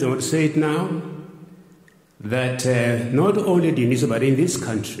times, I want to say it now, that not only in UNISA, but in this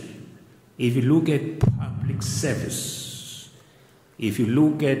country, if you look at public service, if you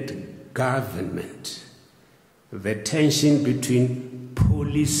look at government, the tension between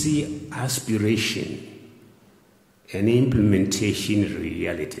policy aspiration and implementation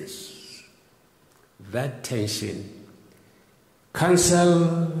realities. That tension,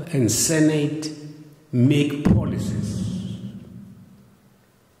 Council and Senate make policies,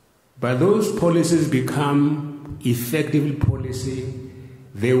 but those policies become effective policy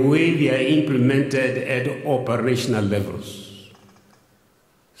the way they are implemented at operational levels.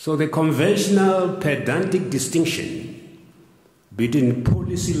 So the conventional pedantic distinction between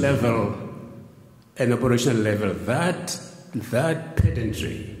policy level and operational level, that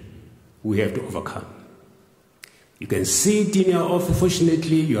pedantry we have to overcome. You can see it in your office.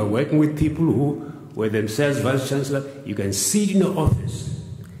 Fortunately, you are working with people who were themselves vice chancellor. You can see it in your office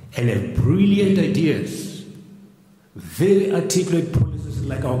and have brilliant ideas, very articulate policies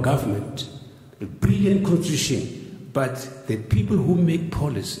like our government, a brilliant constitution. But the people who make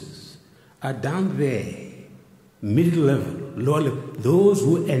policies are down there, middle level, lower level, those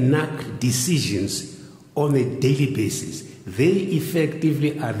who enact decisions on a daily basis. They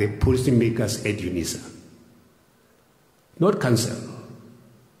effectively are the policymakers at UNISA. Not council,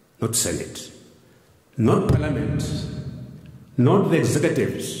 not Senate, not parliament, not the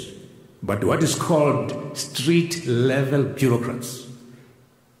executives, but what is called street-level bureaucrats.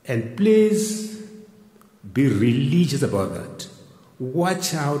 And please be religious about that.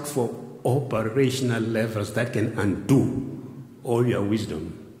 Watch out for operational levels that can undo all your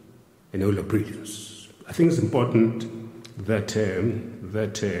wisdom and all your brilliance. I think it's important that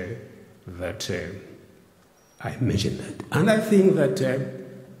I mentioned that. And I think that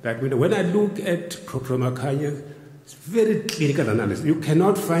when I look at Professor Makhanya, it's very clinical analysis. You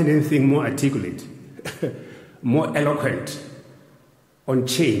cannot find anything more articulate, more eloquent on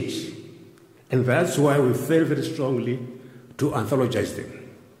change. And that's why we feel very strongly to anthologize them.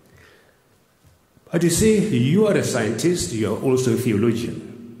 But you see, you are a scientist, you are also a theologian.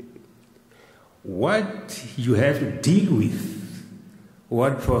 What you have to deal with,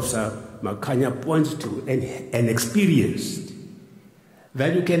 what Professor Makhanya points to and experienced,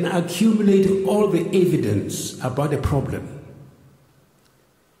 that you can accumulate all the evidence about a problem.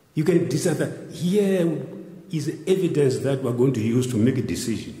 You can decide that here is evidence that we're going to use to make a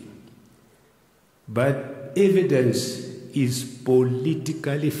decision. But evidence is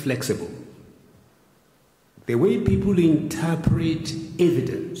politically flexible. The way people interpret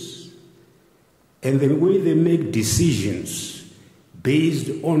evidence and the way they make decisions based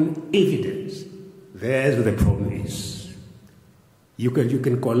on evidence, there's where the problem is. You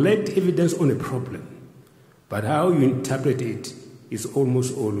can collect evidence on a problem, but how you interpret it is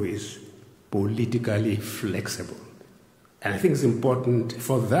almost always politically flexible. And I think it's important.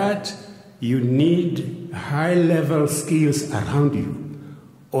 For that, you need high-level skills around you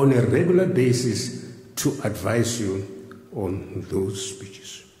on a regular basis to advise you on those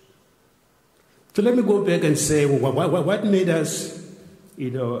speeches. So let me go back and say, what made us,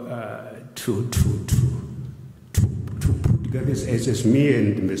 to put together this as me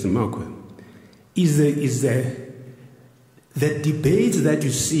and Mr. Makhanya, is the debates that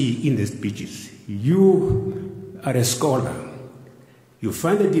you see in the speeches. You are a scholar. You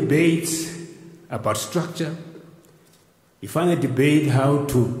find the debates about structure. You find the debate how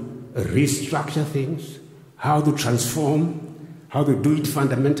to restructure things, how to transform, how to do it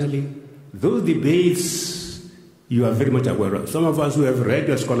fundamentally. Those debates you are very much aware of. Some of us who have read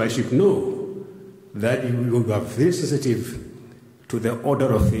your scholarship know that you are very sensitive to the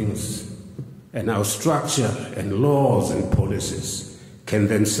order of things and how structure and laws and policies can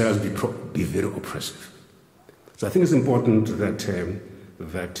themselves be very oppressive. So I think it's important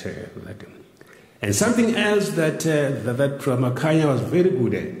and something else that Professor Makhanya was very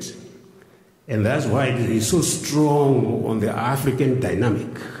good at, and that's why he's so strong on the African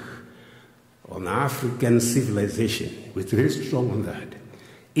dynamic, on African civilization, which is very strong on that,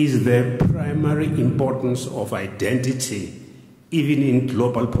 is the primary importance of identity, even in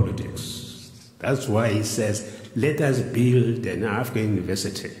global politics. That's why he says, let us build an African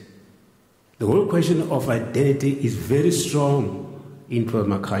university. The whole question of identity is very strong in Professor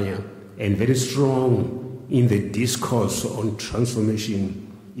Makhanya and very strong in the discourse on transformation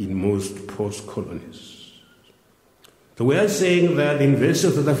in most post-colonies. So we are saying that the University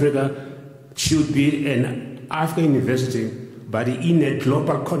of South Africa should be an African university, but in a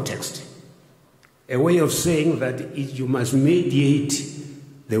global context. A way of saying that you must mediate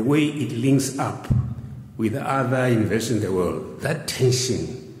the way it links up with other universities in the world. That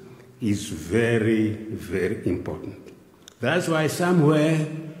tension is very, very important. That's why somewhere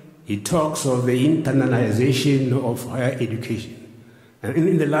he talks of the internalization of higher education. And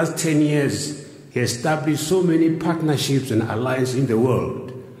in the last 10 years, he established so many partnerships and alliances in the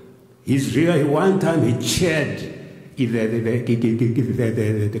world. One time he chaired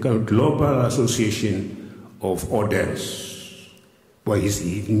the kind of global association of orders, where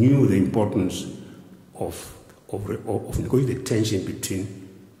he knew the importance of negotiating the tension between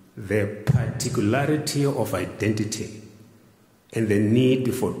the particularity of identity and the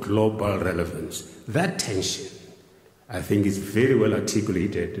need for global relevance. That tension, I think, is very well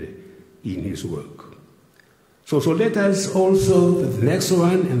articulated in his work. So let us also, the next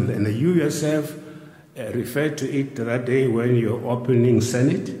one, and you yourself referred to it that day when you're opening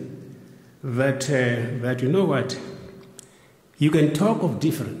Senate, that you know what, you can talk of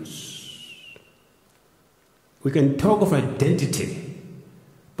difference, we can talk of identity,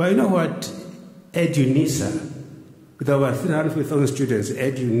 but you know what, at UNISA, with our 350,000 students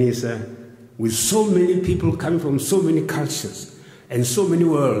at UNISA, with so many people coming from so many cultures and so many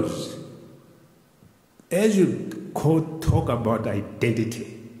worlds, as you talk about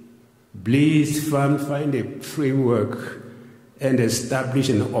identity, please find a framework and establish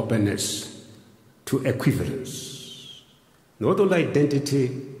an openness to equivalence. Not only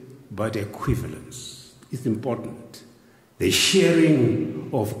identity, but equivalence is important. The sharing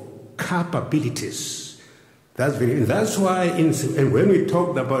of capabilities. That's why and when we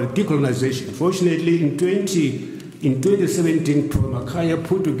talked about decolonization, fortunately in 2017, Mandla Makhanya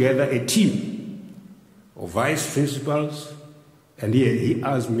put together a team of vice principals, and he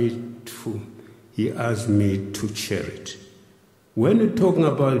asked me to chair it. When we're talking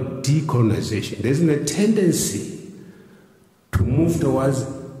about decolonization, there's a tendency to move towards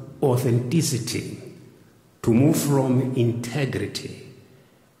authenticity, to move from integrity,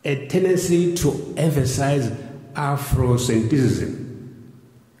 a tendency to emphasize Afrocentricism,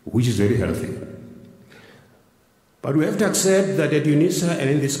 which is very healthy. But we have to accept that at UNISA and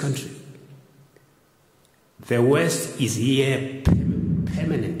in this country, the West is here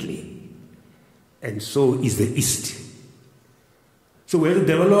permanently, and so is the East. So we have to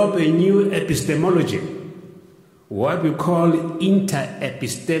develop a new epistemology, what we call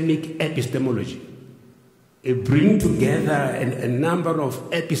inter-epistemic epistemology. It brings together a number of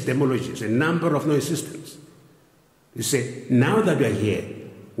epistemologies, a number of knowledge systems. You say, now that we are here,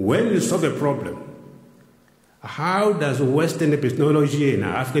 when we solve a problem, how does Western epistemology and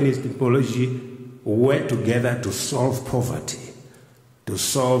African epistemology work together to solve poverty, to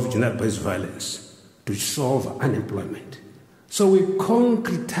solve gender-based violence, to solve unemployment? So we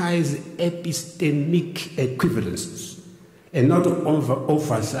concretize epistemic equivalences and not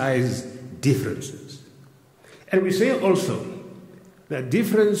emphasize differences. And we say also that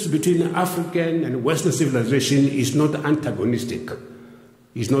difference between African and Western civilization is not antagonistic,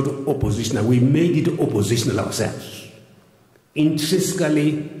 it's not oppositional. We made it oppositional ourselves.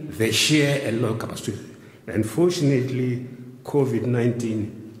 Intrinsically, they share a lot of capacity. Unfortunately,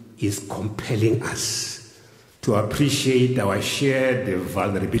 COVID-19 is compelling us to appreciate our shared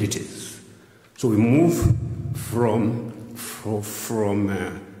vulnerabilities. So we move from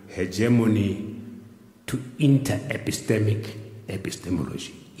hegemony to inter-epistemic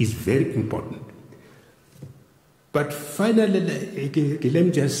epistemology. It's very important. But finally, let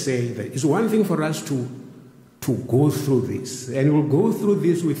me just say that it's one thing for us to go through this, and we'll go through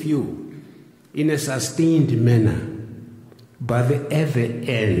this with you in a sustained manner. But at the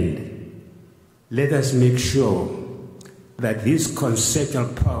end, let us make sure that this conceptual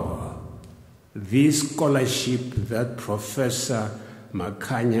power, this scholarship that Professor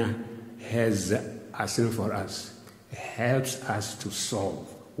Makhanya has assigned for us, helps us to solve.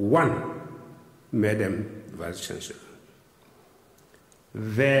 One, Madam Vice Chancellor,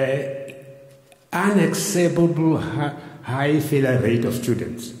 the unacceptable high failure rate of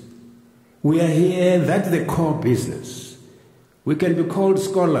students. We are here, that's the core business. We can be called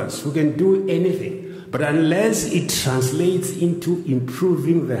scholars, we can do anything, but unless it translates into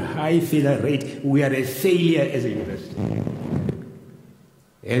improving the high failure rate, we are a failure as a university.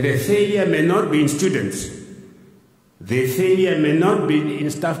 And the failure may not be in students. The failure may not be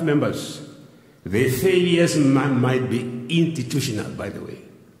in staff members. The failures might be institutional, by the way.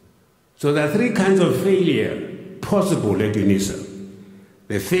 So there are three kinds of failure possible at UNISA.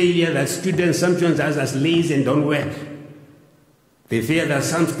 The failure that students sometimes are as lazy and don't work. The failure that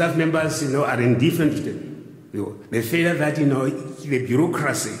some staff members, are indifferent to them. The failure that, the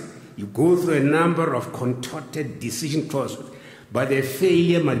bureaucracy, you go through a number of contorted decision processes, but the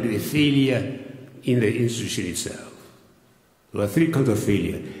failure might be a failure in the institution itself. There are three kinds of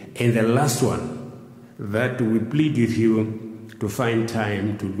failure. And the last one that we plead with you to find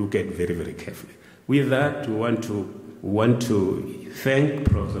time to look at very, very carefully. With that, we want to thank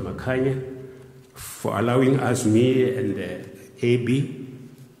Professor Makhanya for allowing us, me and AB,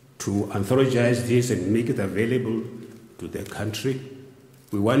 to anthologize this and make it available to the country.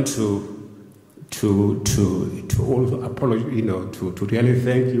 We want to also apologize, to really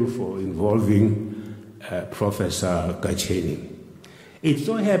thank you for involving Professor Gacheni. It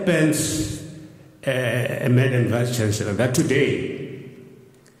so happens Madam Vice Chancellor, that today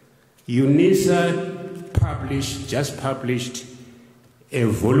UNISA just published a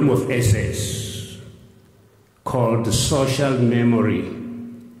volume of essays called Social Memory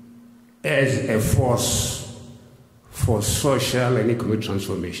as a Force for Social and Economic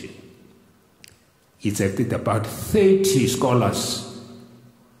Transformation. It's about 30 scholars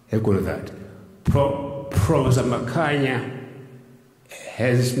have gone to that. Professor Makhanya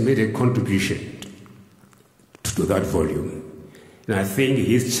has made a contribution to that volume. And I think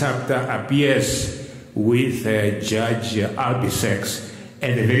his chapter appears with Judge Albissex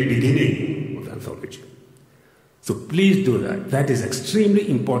at the very beginning of the anthology. So please do that. That is extremely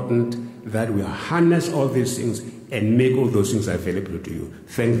important that we harness all these things and make all those things available to you.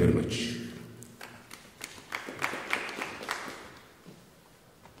 Thank you very much.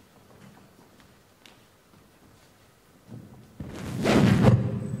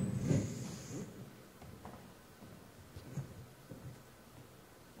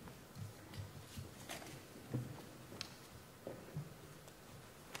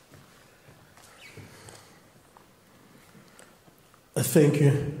 Thank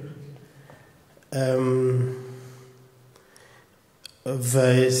you.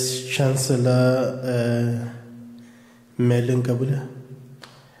 Vice Chancellor Melin Kabula,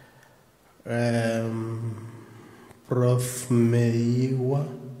 Prof. Meiwa,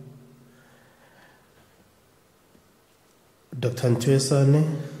 Dr. Ntwesane,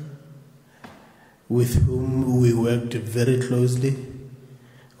 with whom we worked very closely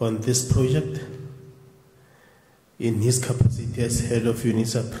on this project in his capacity as head of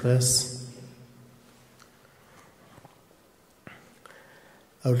UNISA Press.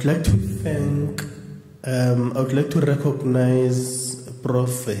 I would like to recognize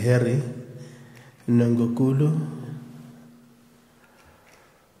Prof. Harry Nangokulu,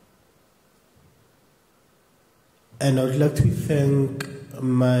 and I would like to thank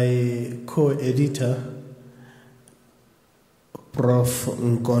my co-editor, Prof.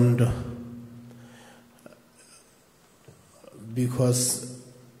 Nkondo, because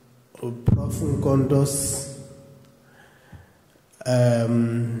Prof. Nkondo's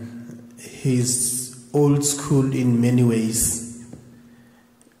he's old school in many ways,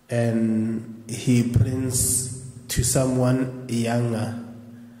 and he brings to someone younger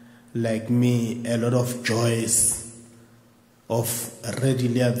like me a lot of joys of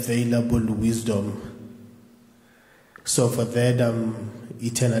readily available wisdom. So for that I'm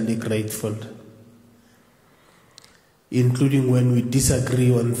eternally grateful, including when we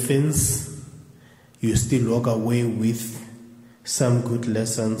disagree on things, you still walk away with some good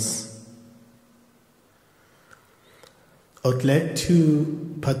lessons. I would like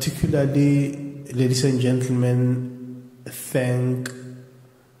to particularly, ladies and gentlemen, thank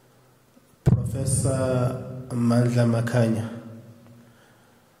Professor Mandla Makhanya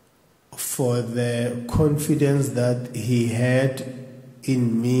for the confidence that he had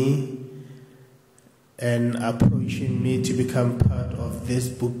in me and approaching me to become part of this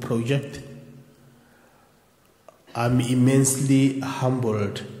book project. I'm immensely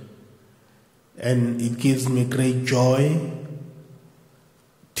humbled, and it gives me great joy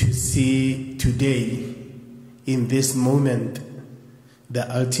to see today, in this moment,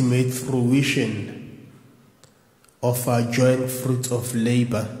 the ultimate fruition of our joint fruits of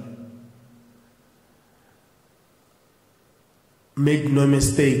labor. Make no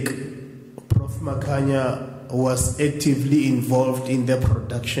mistake, Prof. Makhanya was actively involved in the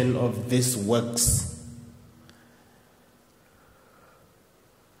production of these works.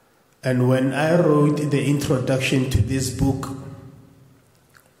 And when I wrote the introduction to this book,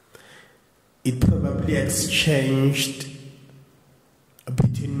 it probably exchanged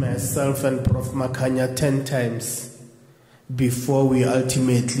between myself and Prof. Makhanya 10 times before we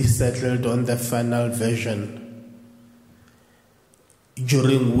ultimately settled on the final version,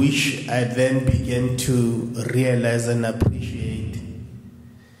 during which I then began to realize and appreciate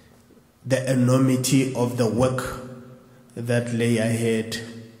the enormity of the work that lay ahead.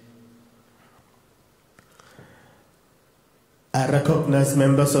 I recognize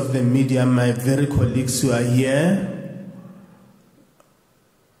members of the media, my very colleagues who are here.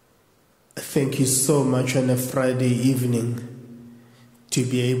 Thank you so much on a Friday evening to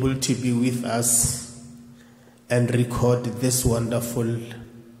be able to be with us and record this wonderful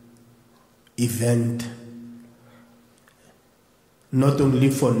event. Not only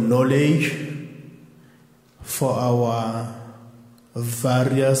for knowledge, for our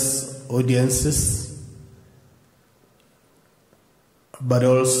various audiences, but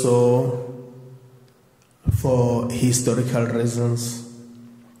also for historical reasons.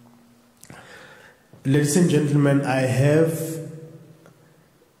 Ladies and gentlemen, I have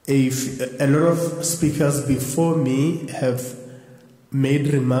a lot of speakers before me have made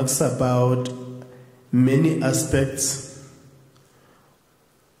remarks about many aspects,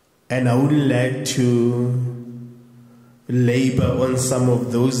 and I would like to labor on some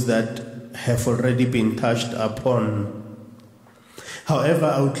of those that have already been touched upon. However,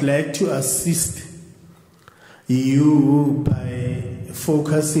 I would like to assist you by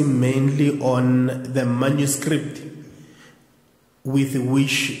focusing mainly on the manuscript with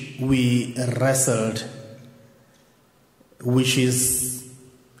which we wrestled, which is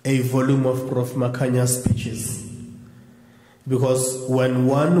a volume of Prof. Makhanya's speeches. Because when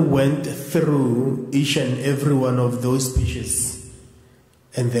one went through each and every one of those speeches,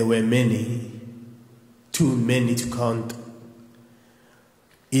 and there were many, too many to count,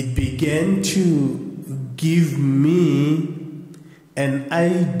 it began to give me an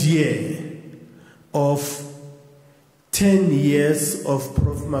idea of 10 years of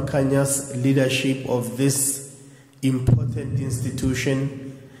Prof. Makhanya's leadership of this important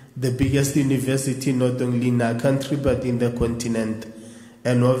institution, the biggest university not only in our country but in the continent,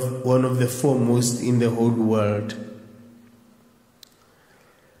 and one of the foremost in the whole world.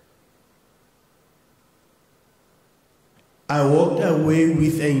 I walked away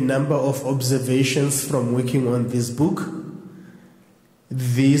with a number of observations from working on this book.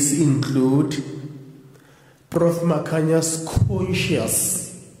 These include Prof. Makhanya's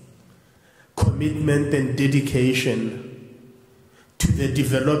conscious commitment and dedication to the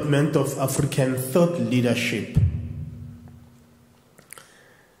development of African thought leadership.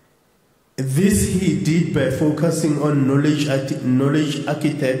 This he did by focusing on knowledge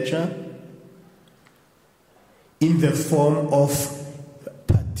architecture in the form of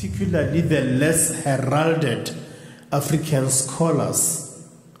particularly the less heralded African scholars.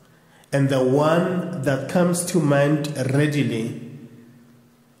 And the one that comes to mind readily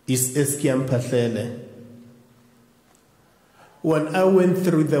is Eskiam Patlele. When I went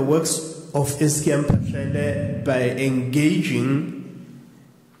through the works of Eskiam Patlele by engaging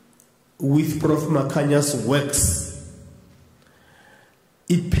with Prof. Makhanya's works,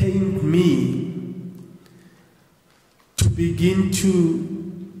 it pained me to begin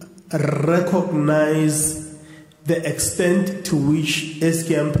to recognize the extent to which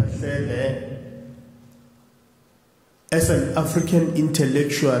Eskiam Patlele, as an African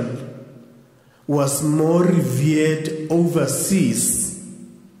intellectual, was more revered overseas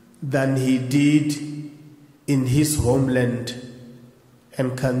than he did in his homeland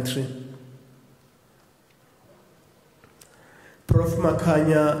and country. Prof.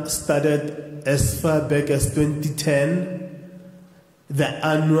 Makhanya started as far back as 2010 the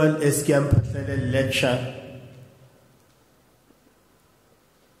annual Eskiam Patlele lecture.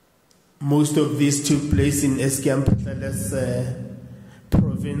 Most of these took place in Eskiam Patlele's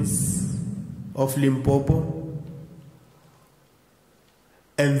province of Limpopo,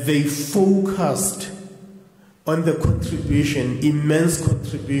 and they focused on the contribution, immense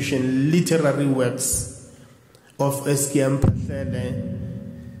contribution, literary works of Eskiam Patlele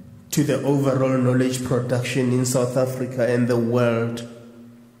to the overall knowledge production in South Africa and the world.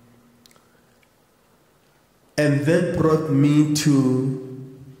 And that brought me to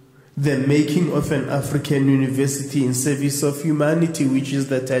the Making of an African University in Service of Humanity, which is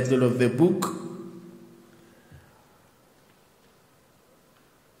the title of the book.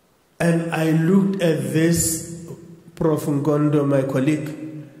 And I looked at this, Prof. Ngondo, my colleague,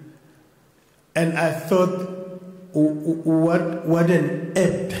 and I thought, what an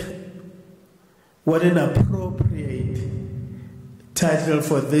apt, what an appropriate title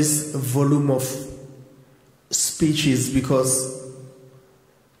for this volume of speeches, because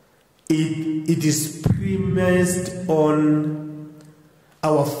it is premised on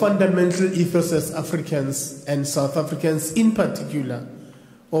our fundamental ethos as Africans and South Africans in particular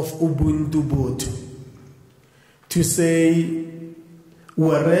of Ubuntu Botu. To say,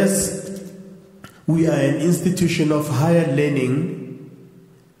 whereas we are an institution of higher learning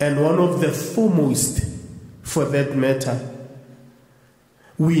and one of the foremost for that matter,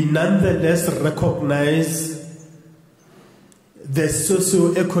 we nonetheless recognize the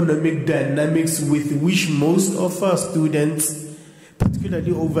socio-economic dynamics with which most of our students,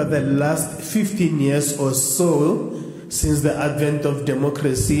 particularly over the last 15 years or so, since the advent of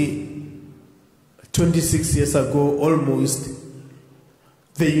democracy, 26 years ago almost,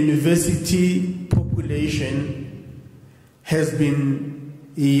 the university population has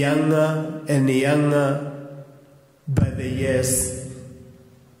been younger and younger by the years.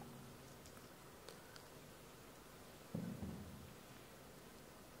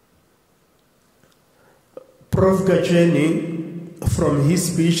 Prof. Gacheni, from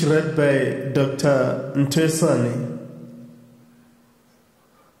his speech read by Dr. Ntesani,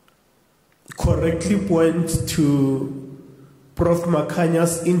 correctly points to Prof.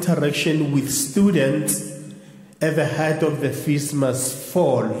 Makhanya's interaction with students at the height of the feast must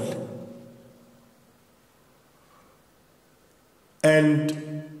fall. And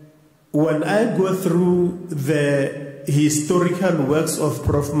when I go through the historical works of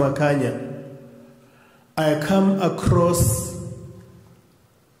Prof. Makhanya, I come across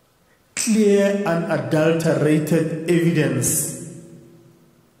clear, unadulterated evidence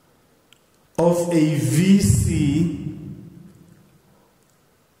of a VC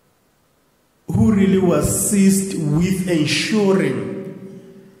who really was seized with ensuring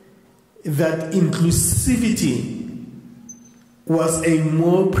that inclusivity was a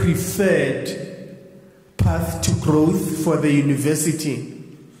more preferred path to growth for the university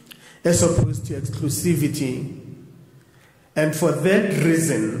as opposed to exclusivity. And for that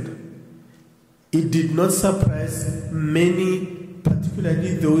reason, it did not surprise many,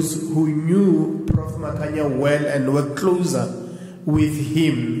 particularly those who knew Prof. Makhanya well and were closer with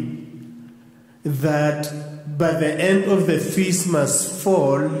him, that by the end of the feast must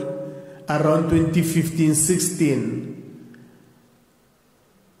fall around 2015-16,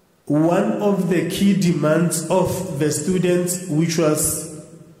 one of the key demands of the students, which was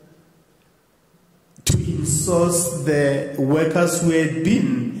to insource the workers who had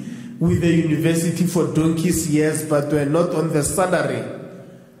been with the university for donkey's years but were not on the salary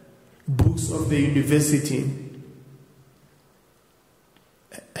books of the university,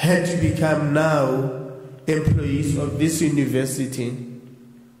 had to become now employees of this university.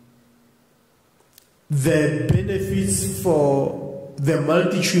 The benefits for the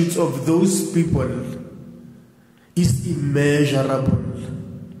multitudes of those people is immeasurable.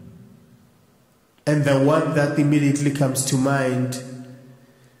 And the one that immediately comes to mind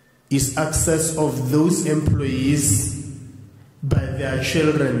is access of those employees by their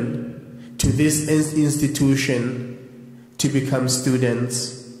children to this institution to become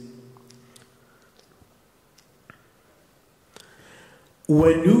students.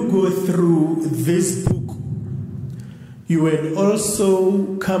 When you go through this book, you will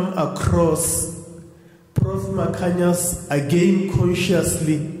also come across Prof. Makhanya's, again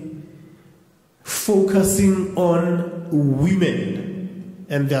consciously, focusing on women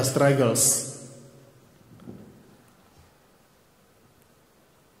and their struggles.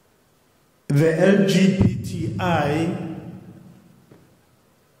 The LGBTI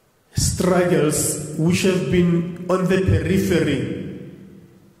struggles, which have been on the periphery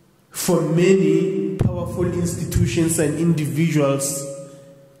for many powerful institutions and individuals,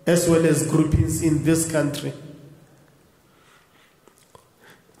 as well as groupings in this country,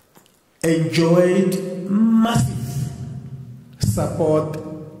 enjoyed massive support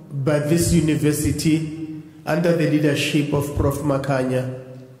by this university under the leadership of Prof. Makhanya.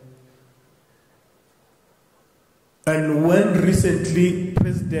 And when recently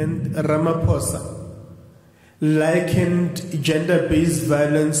President Ramaphosa likened gender-based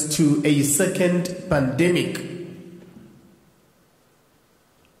violence to a second pandemic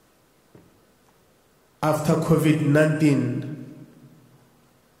after COVID-19,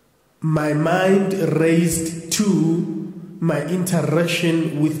 my mind raced to my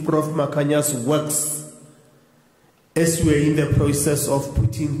interaction with Prof. Makhanya's works as we're in the process of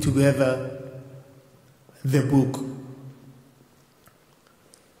putting together the book.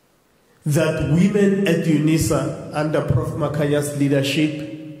 That women at UNISA under Prof. Makhanya's leadership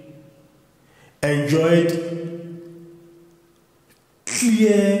enjoyed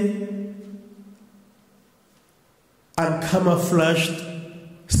clear and camouflaged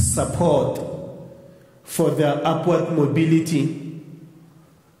support for their upward mobility.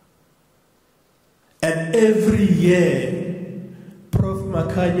 And every year, Prof.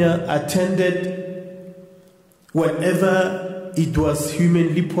 Makhanya attended whenever it was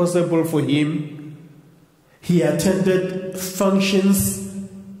humanly possible for him. He attended functions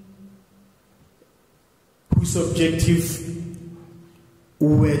whose objective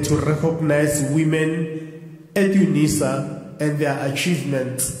were to recognize women at UNISA and their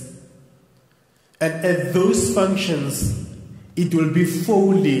achievements. And at those functions, it will be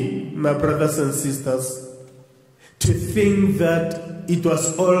folly, my brothers and sisters, to think that it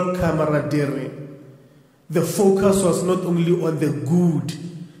was all camaraderie. The focus was not only on the good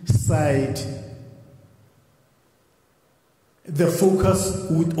side, the focus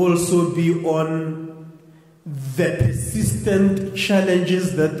would also be on the persistent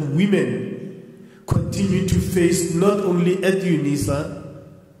challenges that women continue to face, not only at UNISA,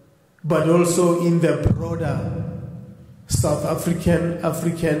 but also in the broader South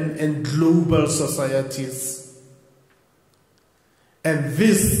African, and global societies. And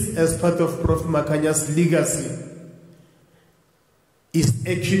this, as part of Prof. Makhanya's legacy, is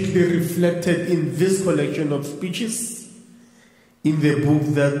actually reflected in this collection of speeches in the book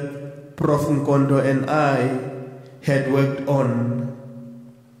that Prof. Nkondo and I had worked on.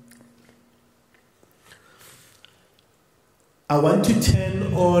 I want to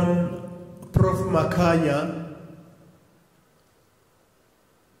turn on Prof. Makhanya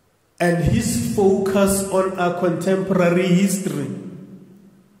and his focus on our contemporary history,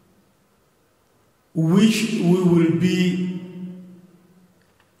 which we will be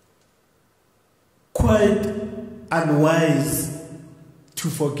quite unwise to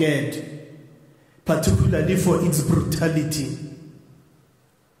forget, particularly for its brutality.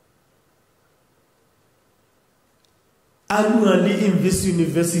 Annually in this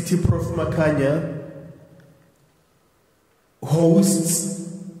university, Prof. Makhanya hosts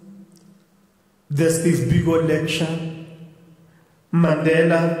the Steve Biko Lecture,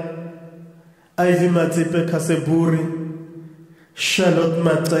 Mandela, Ivy Matsepe Kaseburi, Charlotte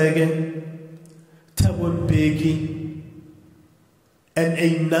Matsege, Thabo Mbeki, and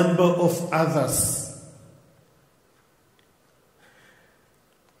a number of others.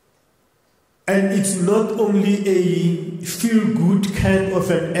 And it's not only a feel-good kind of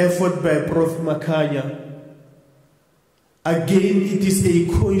an effort by Prof. Makhanya. Again, it is a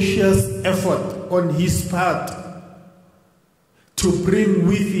conscious effort on his part to bring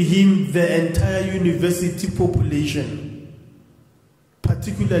with him the entire university population,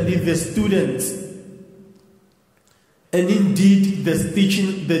 particularly the students, and indeed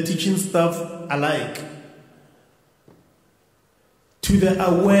the teaching staff alike, to the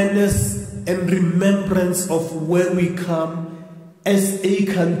awareness and remembrance of where we come as a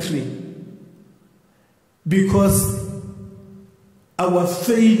country, because our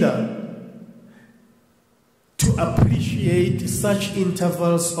failure to appreciate such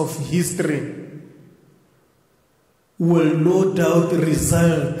intervals of history will no doubt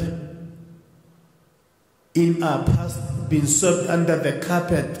result in our past being swept under the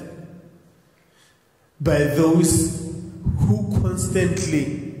carpet by those who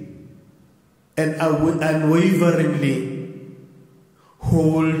constantly and unwaveringly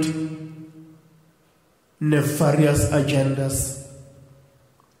hold nefarious agendas.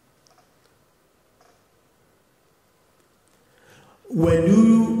 When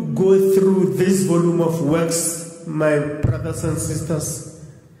you go through this volume of works, my brothers and sisters,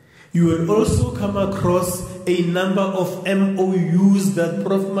 you will also come across a number of MOUs that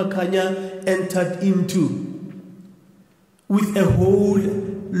Prof. Makhanya entered into with a whole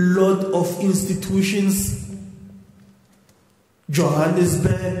lot of institutions: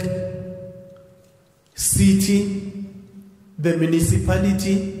 Johannesburg City, the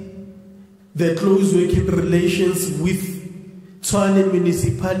municipality, the close working relations with Tshwane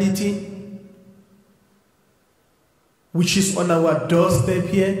municipality, which is on our doorstep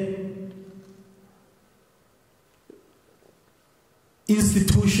here,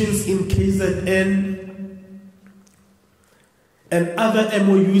 institutions in KZN, and other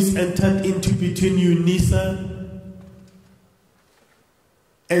MOUs entered into between UNISA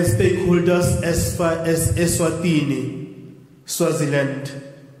and stakeholders as far as Eswatini, Swaziland.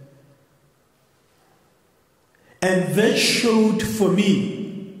 And that showed for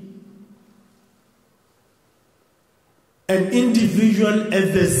me an individual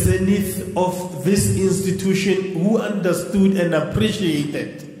at the zenith of this institution who understood and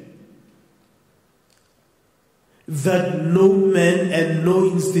appreciated that no man and no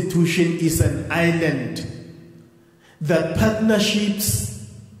institution is an island, that partnerships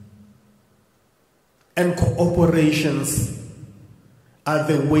and cooperations are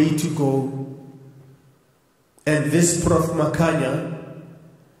the way to go. And this Prof. Makhanya,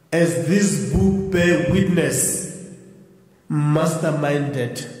 as this book bear witness,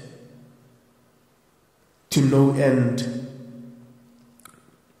 masterminded to no end.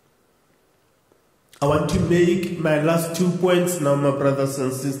 I want to make my last 2 points now, my brothers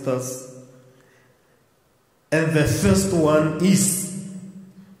and sisters. And the first one is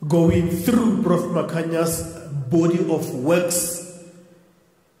going through Prof. Makhanya's body of works,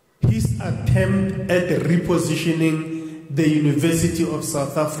 his attempt at repositioning the University of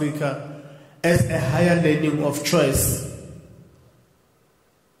South Africa as a higher learning of choice.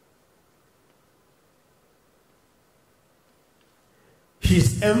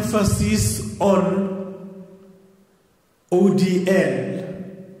 His emphasis on ODL,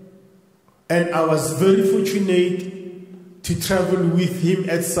 and I was very fortunate to to travel with him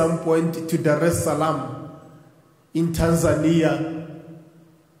at some point to Dar es Salaam in Tanzania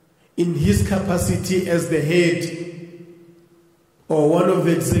in his capacity as the head or one of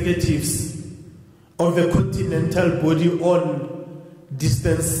the executives of the continental body on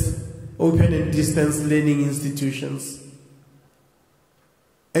open and distance learning institutions.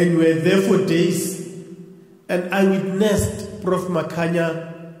 And we were there for days, and I witnessed Prof.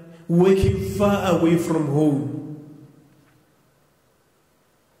 Makhanya working far away from home.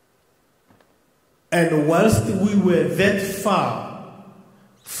 And whilst we were that far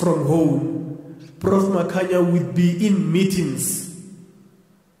from home, Prof. Makhanya would be in meetings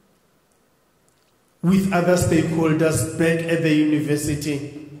with other stakeholders back at the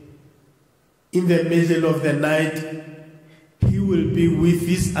university. In the middle of the night, he will be with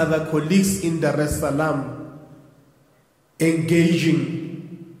his other colleagues in Dar es Salaam,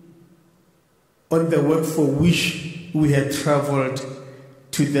 engaging on the work for which we had traveled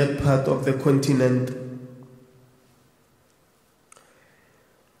to that part of the continent.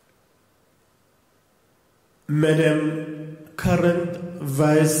 Madam current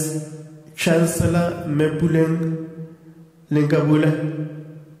Vice Chancellor Mepuleng Lengabula,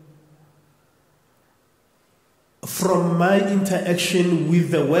 from my interaction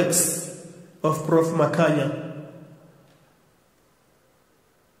with the works of Prof. Makhanya,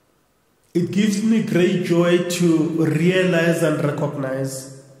 it gives me great joy to realize and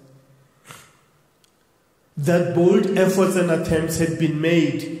recognize that bold efforts and attempts had been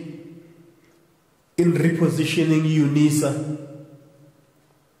made in repositioning UNISA.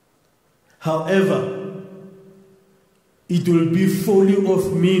 However, it will be folly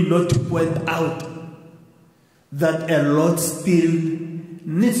of me not to point out that a lot still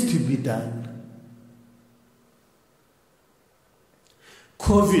needs to be done.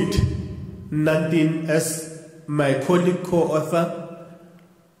 COVID-19, as my colleague co-author,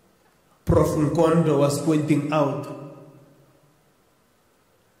 Prof. Nkondo, was pointing out,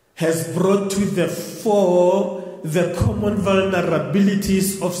 has brought to the fore the common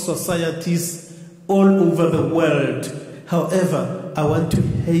vulnerabilities of societies all over the world. However, I want to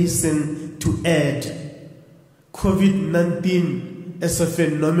hasten to add, COVID-19 as a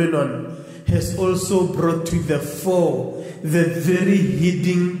phenomenon has also brought to the fore the very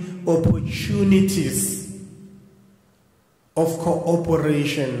hidden opportunities of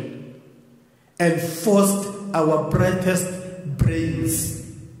cooperation and forced our brightest brains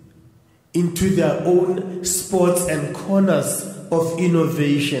into their own spots and corners of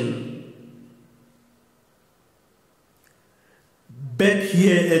innovation. Back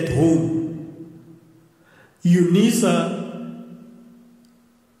here at home, UNISA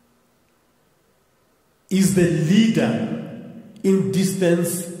is the leader in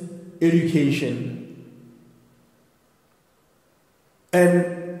distance education.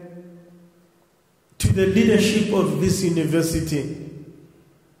 And to the leadership of this university,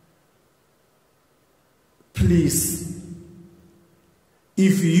 please,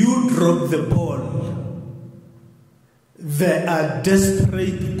 if you drop the ball, there are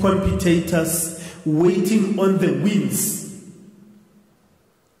desperate competitors waiting on the wings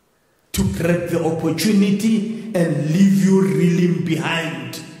to grab the opportunity and leave you reeling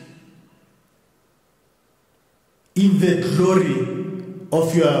behind in the glory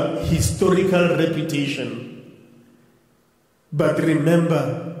of your historical reputation. But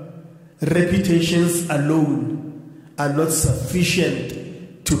remember, reputations alone are not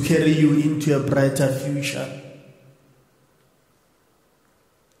sufficient to carry you into a brighter future.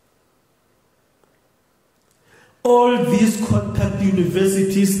 All these contact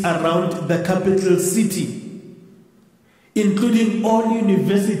universities around the capital city, including all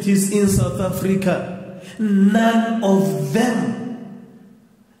universities in South Africa, none of them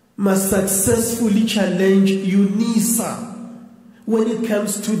must successfully challenge UNISA when it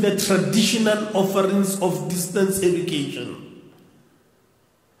comes to the traditional offerings of distance education.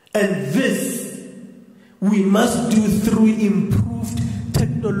 And this we must do through improved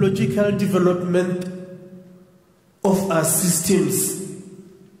technological development of our systems.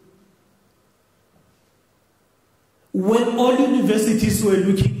 When all universities were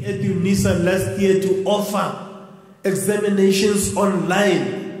looking at UNISA last year to offer examinations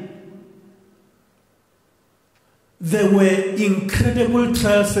online, there were incredible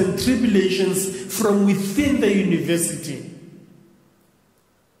trials and tribulations from within the university.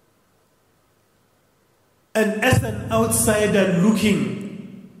 And as an outsider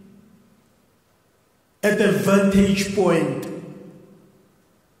looking at the vantage point,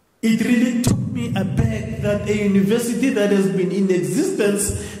 it really took me aback that a university that has been in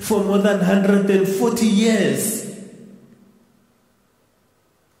existence for more than 140 years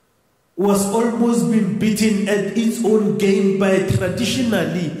was almost being beaten at its own game by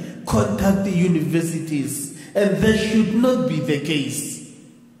traditionally contact universities, and that should not be the case.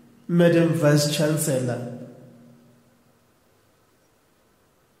 Madam Vice Chancellor,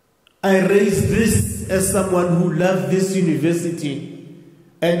 I raise this as someone who loves this university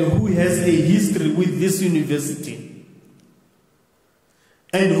and who has a history with this university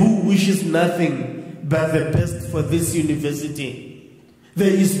and who wishes nothing but the best for this university.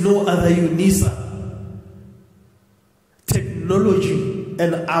 There is no other UNISA. Technology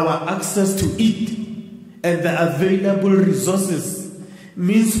and our access to it and the available resources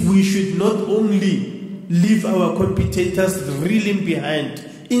means we should not only leave our competitors reeling behind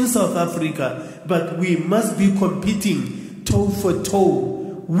in South Africa, but we must be competing toe for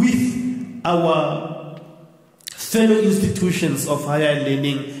toe with our fellow institutions of higher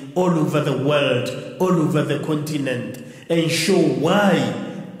learning all over the world, all over the continent, and show why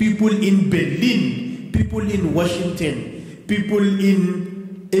people in Berlin, people in Washington, people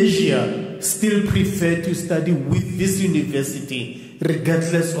in Asia still prefer to study with this university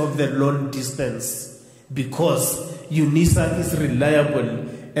regardless of the long distance, because UNISA is reliable,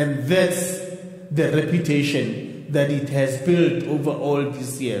 and that's the reputation that it has built over all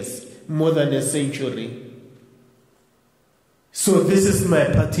these years, more than a century. So this is my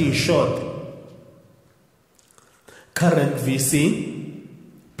parting shot. Current VC,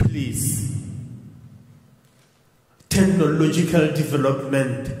 please. Technological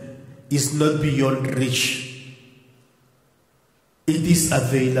development is not beyond reach. It is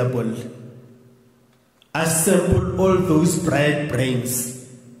available. Assemble all those bright brains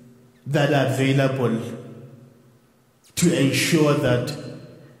that are available to ensure that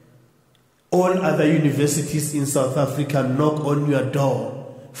all other universities in South Africa knock on your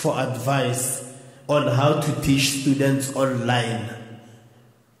door for advice on how to teach students online,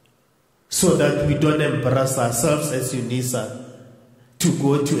 so that we don't embarrass ourselves as UNISA to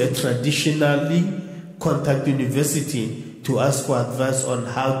go to a traditionally contact university to ask for advice on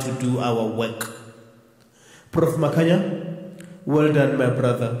how to do our work. Prof. Makhanya, well done, my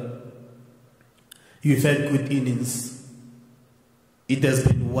brother. You've had good innings. It has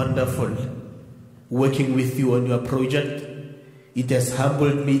been wonderful working with you on your project. It has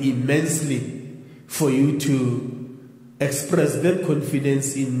humbled me immensely for you to express that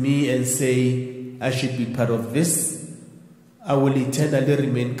confidence in me and say, I should be part of this. I will eternally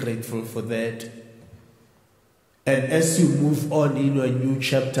remain grateful for that. And as you move on in your new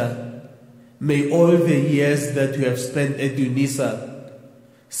chapter, may all the years that you have spent at UNISA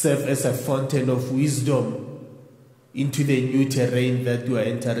serve as a fountain of wisdom into the new terrain that you are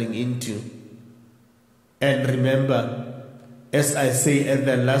entering into. And remember, as I say at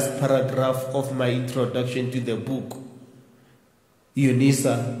the last paragraph of my introduction to the book,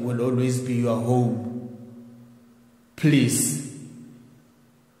 UNISA will always be your home. Please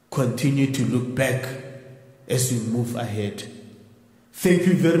continue to look back as you move ahead. Thank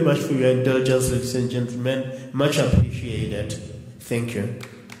you very much for your indulgence, ladies and gentlemen. Much appreciated. Thank you.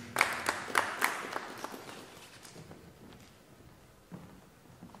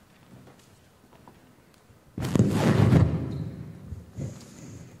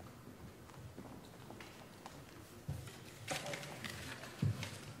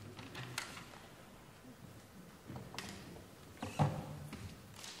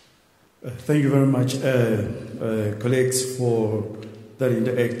 Thank you very much, colleagues, for that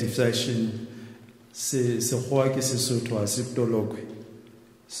interactive session.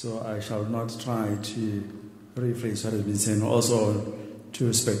 So I shall not try to rephrase what has been said. Also, to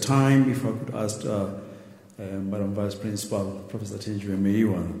respect time, if I could ask Madam Vice Principal, Professor Tenjwe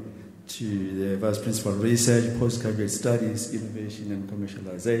Meiwa, to the Vice Principal Research, Postgraduate Studies, Innovation and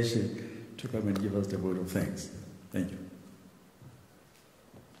Commercialization, to come and give us the vote of thanks. Thank you.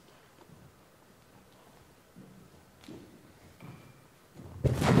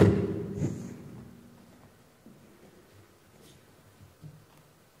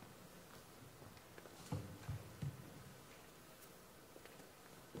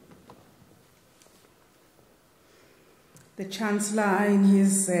 The Chancellor, in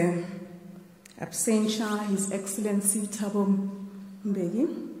his absentia, His Excellency Thabo Mbeki,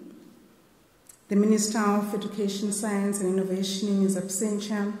 the Minister of Education, Science and Innovation, in his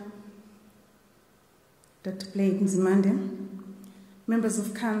absentia, Dr. Blake Nzimande, members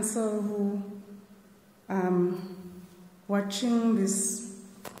of Council who are watching this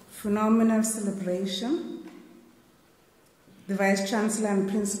phenomenal celebration, the Vice Chancellor and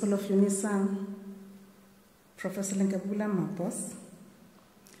Principal of UNISA, Professor Lenkabula Mapos,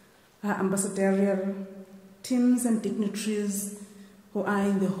 our ambassadorial teams and dignitaries who are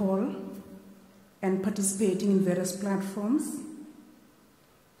in the hall, and participating in various platforms,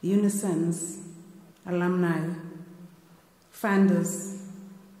 unisons, alumni, funders,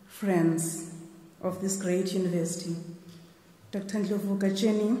 friends of this great university, Dr. Mandla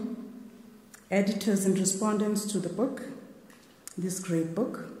Makhanya, editors and respondents to the book, this great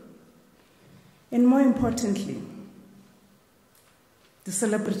book, and more importantly, the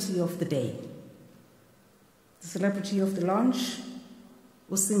celebrity of the day, the celebrity of the launch,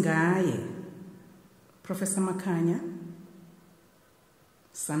 usingaye, Professor Makhanya,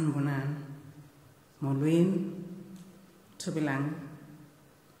 Sanbonan, Molweni, Tubilang,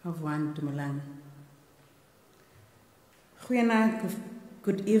 Avwan Dumilang.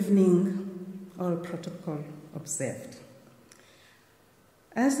 Good evening, all protocol observed.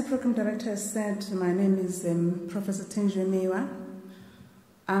 As the program director has said, my name is Professor Tenjwe Mewa.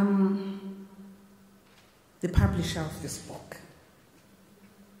 I'm the publisher of this book.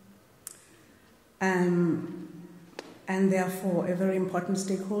 And therefore a very important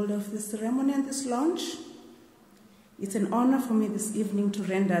stakeholder of this ceremony and this launch. It's an honor for me this evening to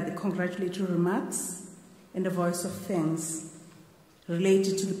render the congratulatory remarks and a voice of thanks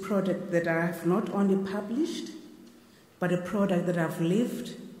related to the product that I have not only published, but a product that I've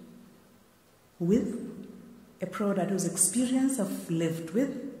lived with, a product whose experience I've lived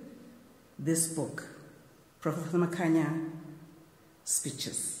with, this book, Professor Makhanya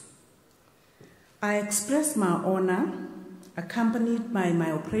Speeches. I express my honor, accompanied by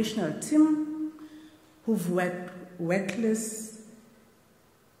my operational team, who've worked worthless,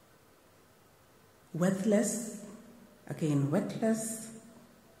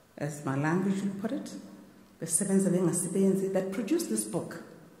 as my language will put it, that produced this book,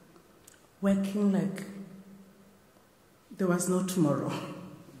 working like there was no tomorrow.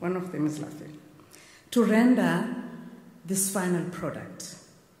 One of them is laughing. To render this final product.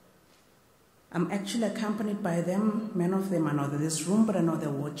 I'm actually accompanied by them. Many of them are not in this room, but I know they're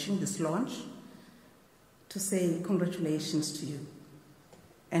watching this launch, to say congratulations to you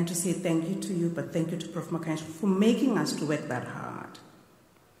and to say thank you to you, but thank you to Prof. Makhanya for making us to work that hard.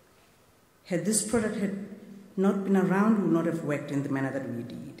 Had this product had not been around, we would not have worked in the manner that we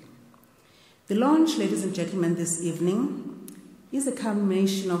did. The launch, ladies and gentlemen, this evening is a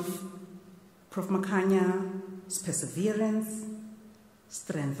culmination of Prof. Makhanya's perseverance,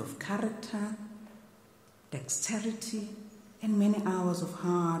 strength of character, dexterity, and many hours of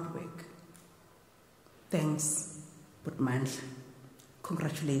hard work. Thanks, but Mandla,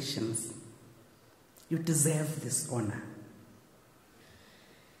 congratulations. You deserve this honor.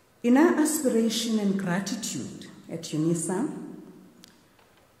 In our aspiration and gratitude at UNISA,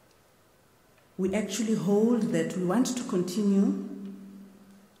 we actually hold that we want to continue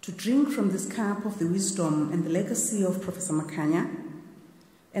to drink from this cup of the wisdom and the legacy of Professor Makhanya,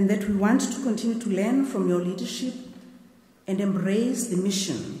 and that we want to continue to learn from your leadership and embrace the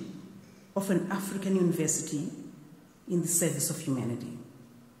mission of an African university in the service of humanity.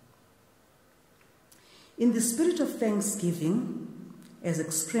 In the spirit of thanksgiving, as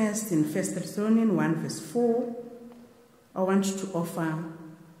expressed in 1 Thessalonians 1 verse 4, I want to offer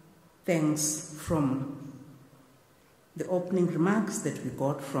thanks from the opening remarks that we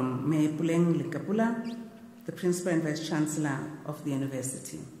got from Mayor Puleng Likapula, the Principal and Vice Chancellor of the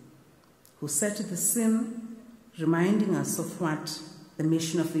university, who set the scene, reminding us of what the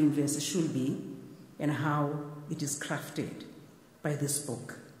mission of the university should be and how it is crafted by this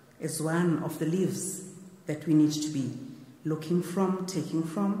book as one of the leaves that we need to be looking from, taking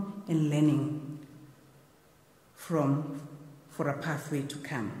from, and learning from for a pathway to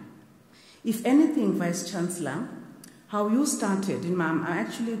come. If anything, Vice Chancellor, how you started, I'm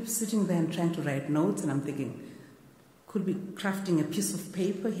actually sitting there and trying to write notes, and I'm thinking, could be crafting a piece of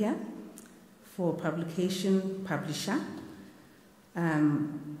paper here for publication, publisher.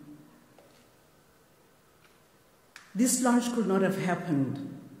 This launch could not have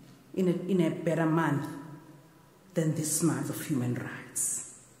happened in a better month than this month of human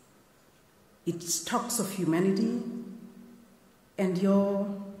rights. It talks of humanity, and your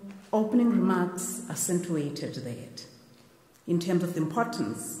opening remarks accentuated that in terms of the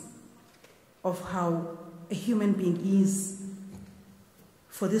importance of how a human being is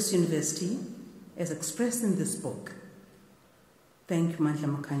for this university, as expressed in this book. Thank you, Mandla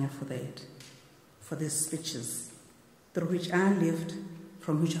Makhanya, for that, for these speeches, through which I lived,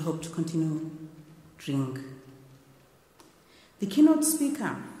 from which I hope to continue drink. The keynote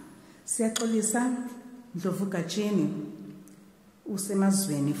speaker, Siyaxolisa Ndlovukatsheni,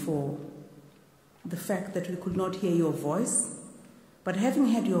 usemazweni, for the fact that we could not hear your voice, but having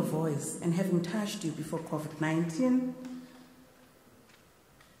heard your voice and having touched you before COVID-19,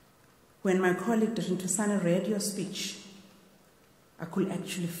 When my colleague Dr. Ntusana read your speech, I could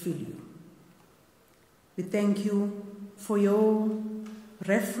actually feel you. We thank you for your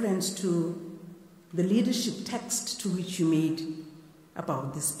reference to the leadership text to which you made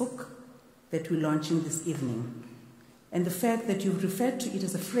about this book that we're launching this evening, and the fact that you've referred to it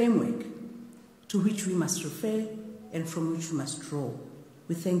as a framework to which we must refer and from which we must draw.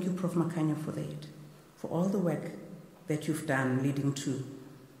 We thank you, Prof. Makhanya, for that, for all the work that you've done leading to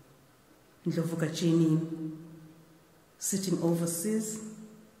Mandla Makhanya sitting overseas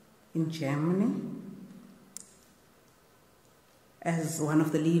in Germany as one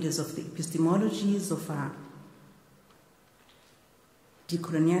of the leaders of the epistemologies of our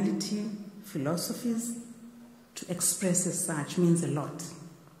decoloniality philosophies. To express as such means a lot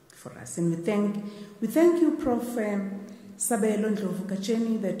for us. And we thank you, Prof. Sabelo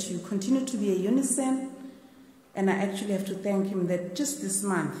Ndlovu-Kacheni, that you continue to be a unison. And I actually have to thank him that just this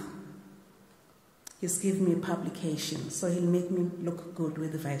month, he's given me a publication, so he'll make me look good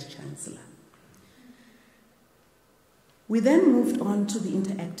with the Vice-Chancellor. We then moved on to the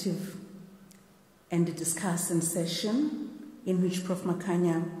interactive and the discussion session in which Prof.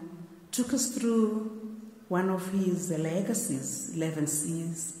 Makhanya took us through one of his legacies, 11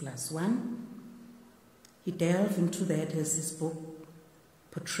 C's plus 1. He delved into that as his book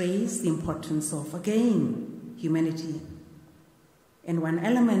portrays the importance of, again, humanity. And one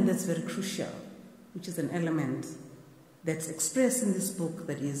element that's very crucial, which is an element that's expressed in this book,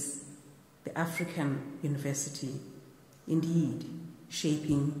 that is the African University, indeed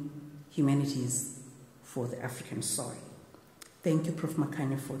shaping humanities for the African soil. Thank you, Prof.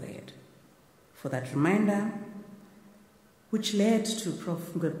 Makhanya, for that reminder, which led to Prof.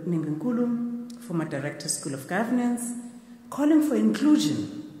 Ningenkulu, former Director, School of Governance, calling for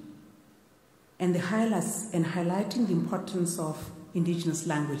inclusion and highlighting the importance of indigenous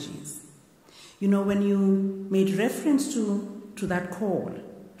languages. You know, when you made reference to that call,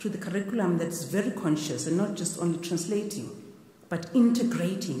 to the curriculum that's very conscious and not just only translating, but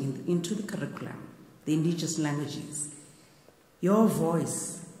integrating into the curriculum the indigenous languages, your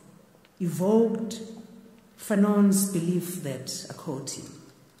voice evoked Fanon's belief that, I quote him,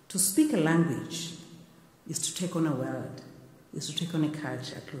 to speak a language is to take on a world, is to take on a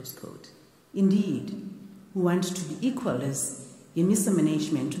culture, close quote. Indeed, we want to be equal as UNISA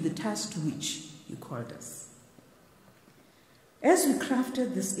management to the task to which you called us. As we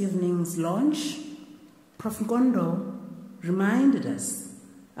crafted this evening's launch, Prof. Ngondo reminded us,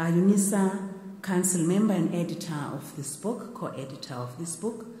 our UNISA council member and editor of this book, co-editor of this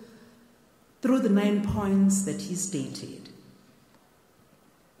book, through the 9 points that he stated,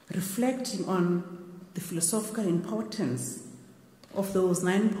 reflecting on the philosophical importance of those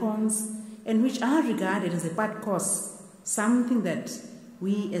 9 points, and which are regarded as a bad course, something that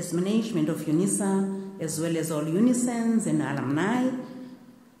we as management of UNISA, as well as all unisans and alumni,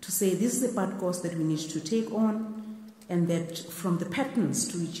 to say this is a bad course that we need to take on, and that from the patterns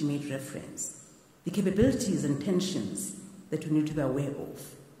to which he made reference, the capabilities and tensions that we need to be aware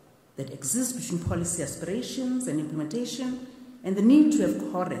of that exist between policy aspirations and implementation, and the need to have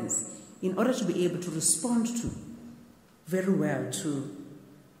coherence in order to be able to respond to very well to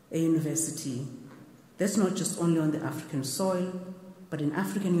a university that's not just only on the African soil, but an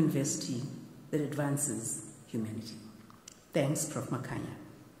African university that advances humanity. Thanks, Prof. Makhanya,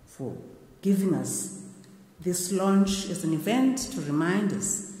 for giving us this launch as an event to remind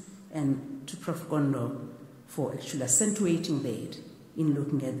us, and to Prof. Ngondo for actually accentuating that in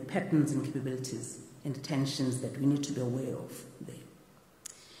looking at the patterns and capabilities and the tensions that we need to be aware of there.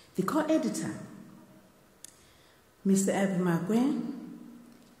 The co-editor, Mr. Abimagwe,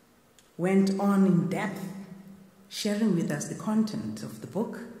 went on in depth, sharing with us the content of the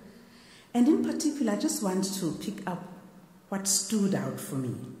book. And in particular, I just want to pick up what stood out for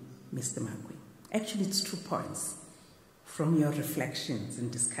me, Mr. Magwe. Actually, it's 2 points from your reflections and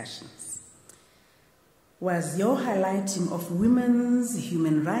discussions. Was your highlighting of women's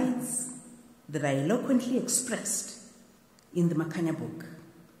human rights that are eloquently expressed in the Makhanya book.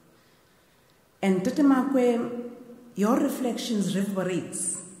 And Tete Magwe, your reflections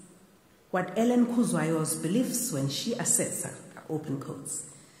reverberates what Ellen Kuzwayo's beliefs when she asserts her, open quotes.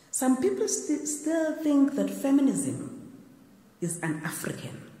 Some people still think that feminism is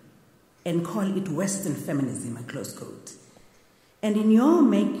un-African and call it Western feminism, a close quote. And in your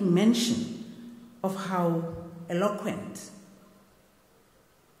making mention of how eloquent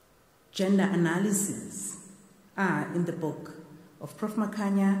gender analyses are in the book of Prof.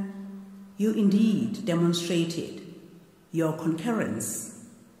 Makhanya, you indeed demonstrated your concurrence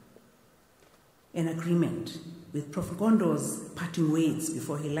and agreement with Prof. Ngondo's parting words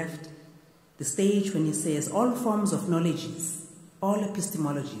before he left the stage when he says all forms of knowledges, all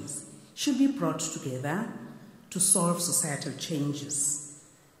epistemologies, should be brought together to solve societal changes,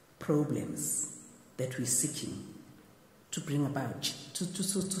 problems that we're seeking to bring about,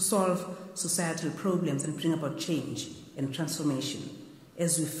 to solve societal problems and bring about change and transformation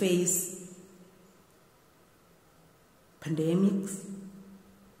as we face pandemics,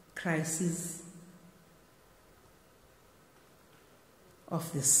 crises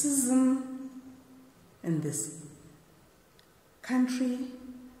of this season in this country,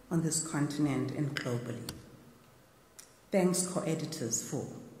 on this continent, and globally. Thanks, co-editors, for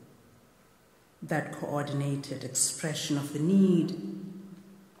that coordinated expression of the need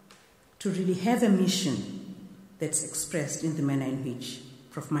to really have a mission that's expressed in the manner in which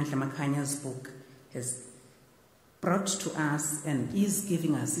Prof. Mandla Makhanya's book has brought to us and is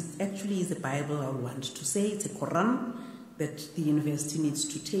giving us. It actually is a Bible, I would want to say. It's a Quran that the university needs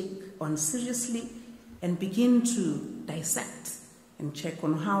to take on seriously and begin to dissect and check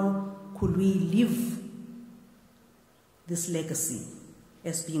on how could we live this legacy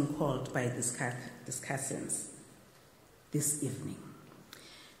as being called by discussants this evening.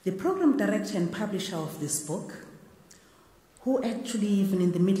 The program director and publisher of this book, who actually even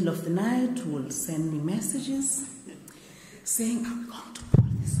in the middle of the night will send me messages saying, are we going to pull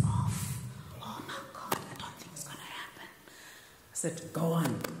this off? Oh my God, I don't think it's going to happen. I said, go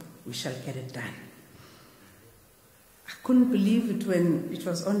on, we shall get it done. I couldn't believe it when it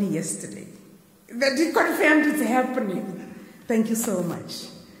was only yesterday that he confirmed it's happening. Thank you so much.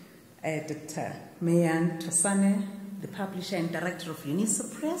 Dr. Mayan Tosane, the publisher and director of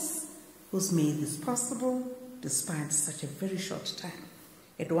UNISA Press, who's made this possible despite such a very short time.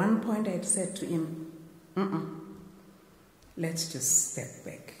 At one point I had said to him, let's just step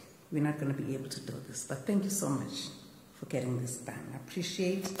back. We're not going to be able to do this. But thank you so much for getting this done. I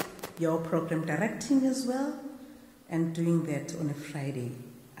appreciate your program directing as well and doing that on a Friday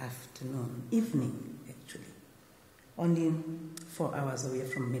afternoon, evening actually, only 4 hours away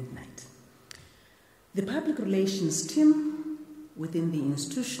from midnight. The public relations team within the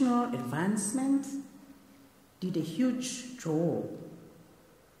institutional advancement did a huge job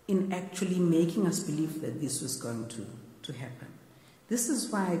in actually making us believe that this was going to happen. This is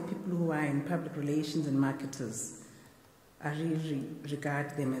why people who are in public relations and marketers, I really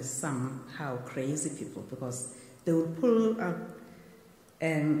regard them as somehow crazy people, because they will pull out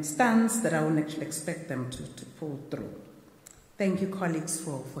stunts that I wouldn't actually expect them to pull through. Thank you, colleagues,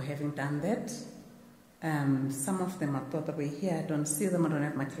 for having done that. Some of them are thought away here. I don't see them, I don't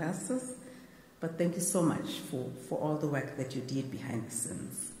have my classes. But thank you so much for all the work that you did behind the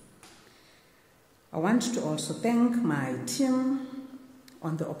scenes. I want to also thank my team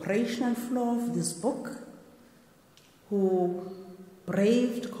on the operational floor of this book, who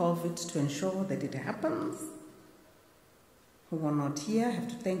braved COVID to ensure that it happens, who are not here. I have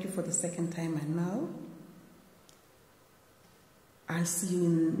to thank you for the second time I know. I'll see you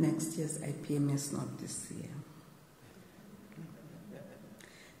in next year's IPMS, not this year.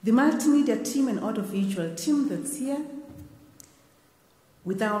 The multimedia team and audiovisual team that's here,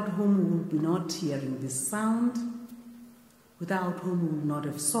 without whom we would be not hearing this sound, without whom we would not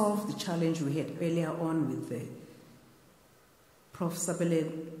have solved the challenge we had earlier on with the Prof.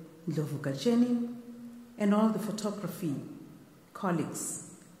 Sabele Ndlovukajeni and all the photography colleagues.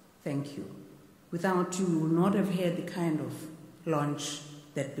 Thank you. Without you, we would not have had the kind of launch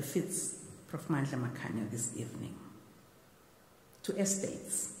that befits Prof. Mandla Makhanya this evening. To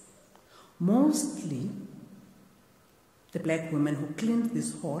estates, mostly the black women who cleaned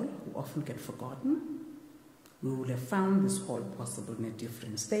this hall, who often get forgotten. We would have found this hall possible in a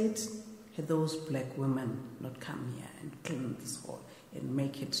different state had those black women not come here and clean this hall and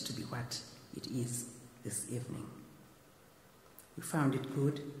make it to be what it is this evening. We found it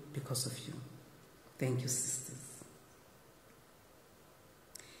good because of you. Thank you, sisters.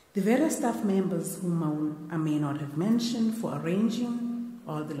 The various staff members whom I may not have mentioned for arranging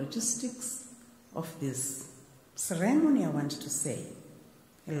all the logistics of this ceremony, I want to say,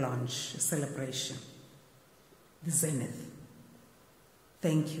 a launch, a celebration, the zenith.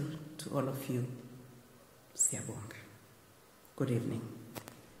 Thank you to all of you. Siyabonga. Good evening.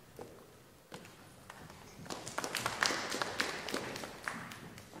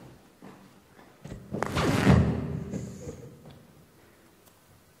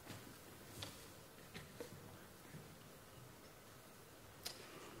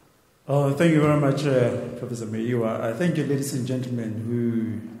 Oh, thank you very much, Professor Meyiwa. I thank you, ladies and gentlemen,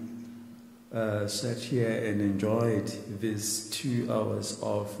 who sat here and enjoyed these 2 hours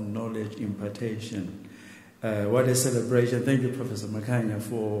of knowledge impartation. What a celebration. Thank you, Professor Makhanya,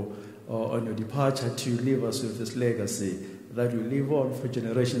 for on your departure to leave us with this legacy that will live on for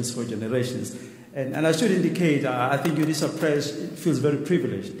generations. And I should indicate, I think UNISA Press feels very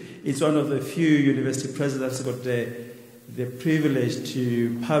privileged. It's one of the few university presidents who got the privilege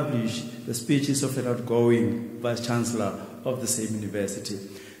to publish the speeches of an outgoing Vice-Chancellor of the same university.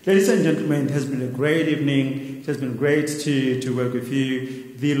 Ladies and gentlemen, it has been a great evening. It has been great to work with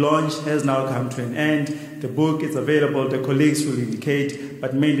you. The launch has now come to an end. The book is available. The colleagues will indicate,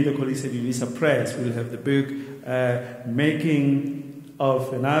 but mainly the colleagues at UNISA Press will have the book, Making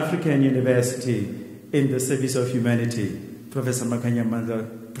of an African University in the Service of Humanity. Professor Mandla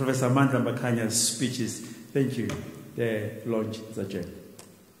Makhanya's speeches. Thank you. The launch is adjourned.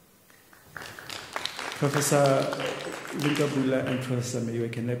 Professor Linkabula and Professor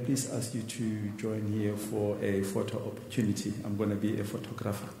Meyiwe, can I please ask you to join here for a photo opportunity? I'm going to be a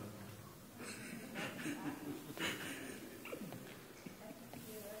photographer.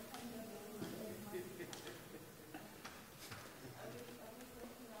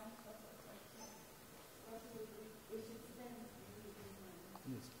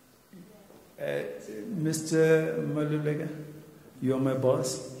 Mr. Malulega, you're my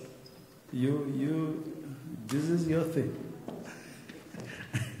boss. This is your thing.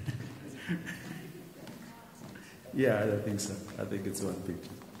 Yeah, I think so. I think it's one picture.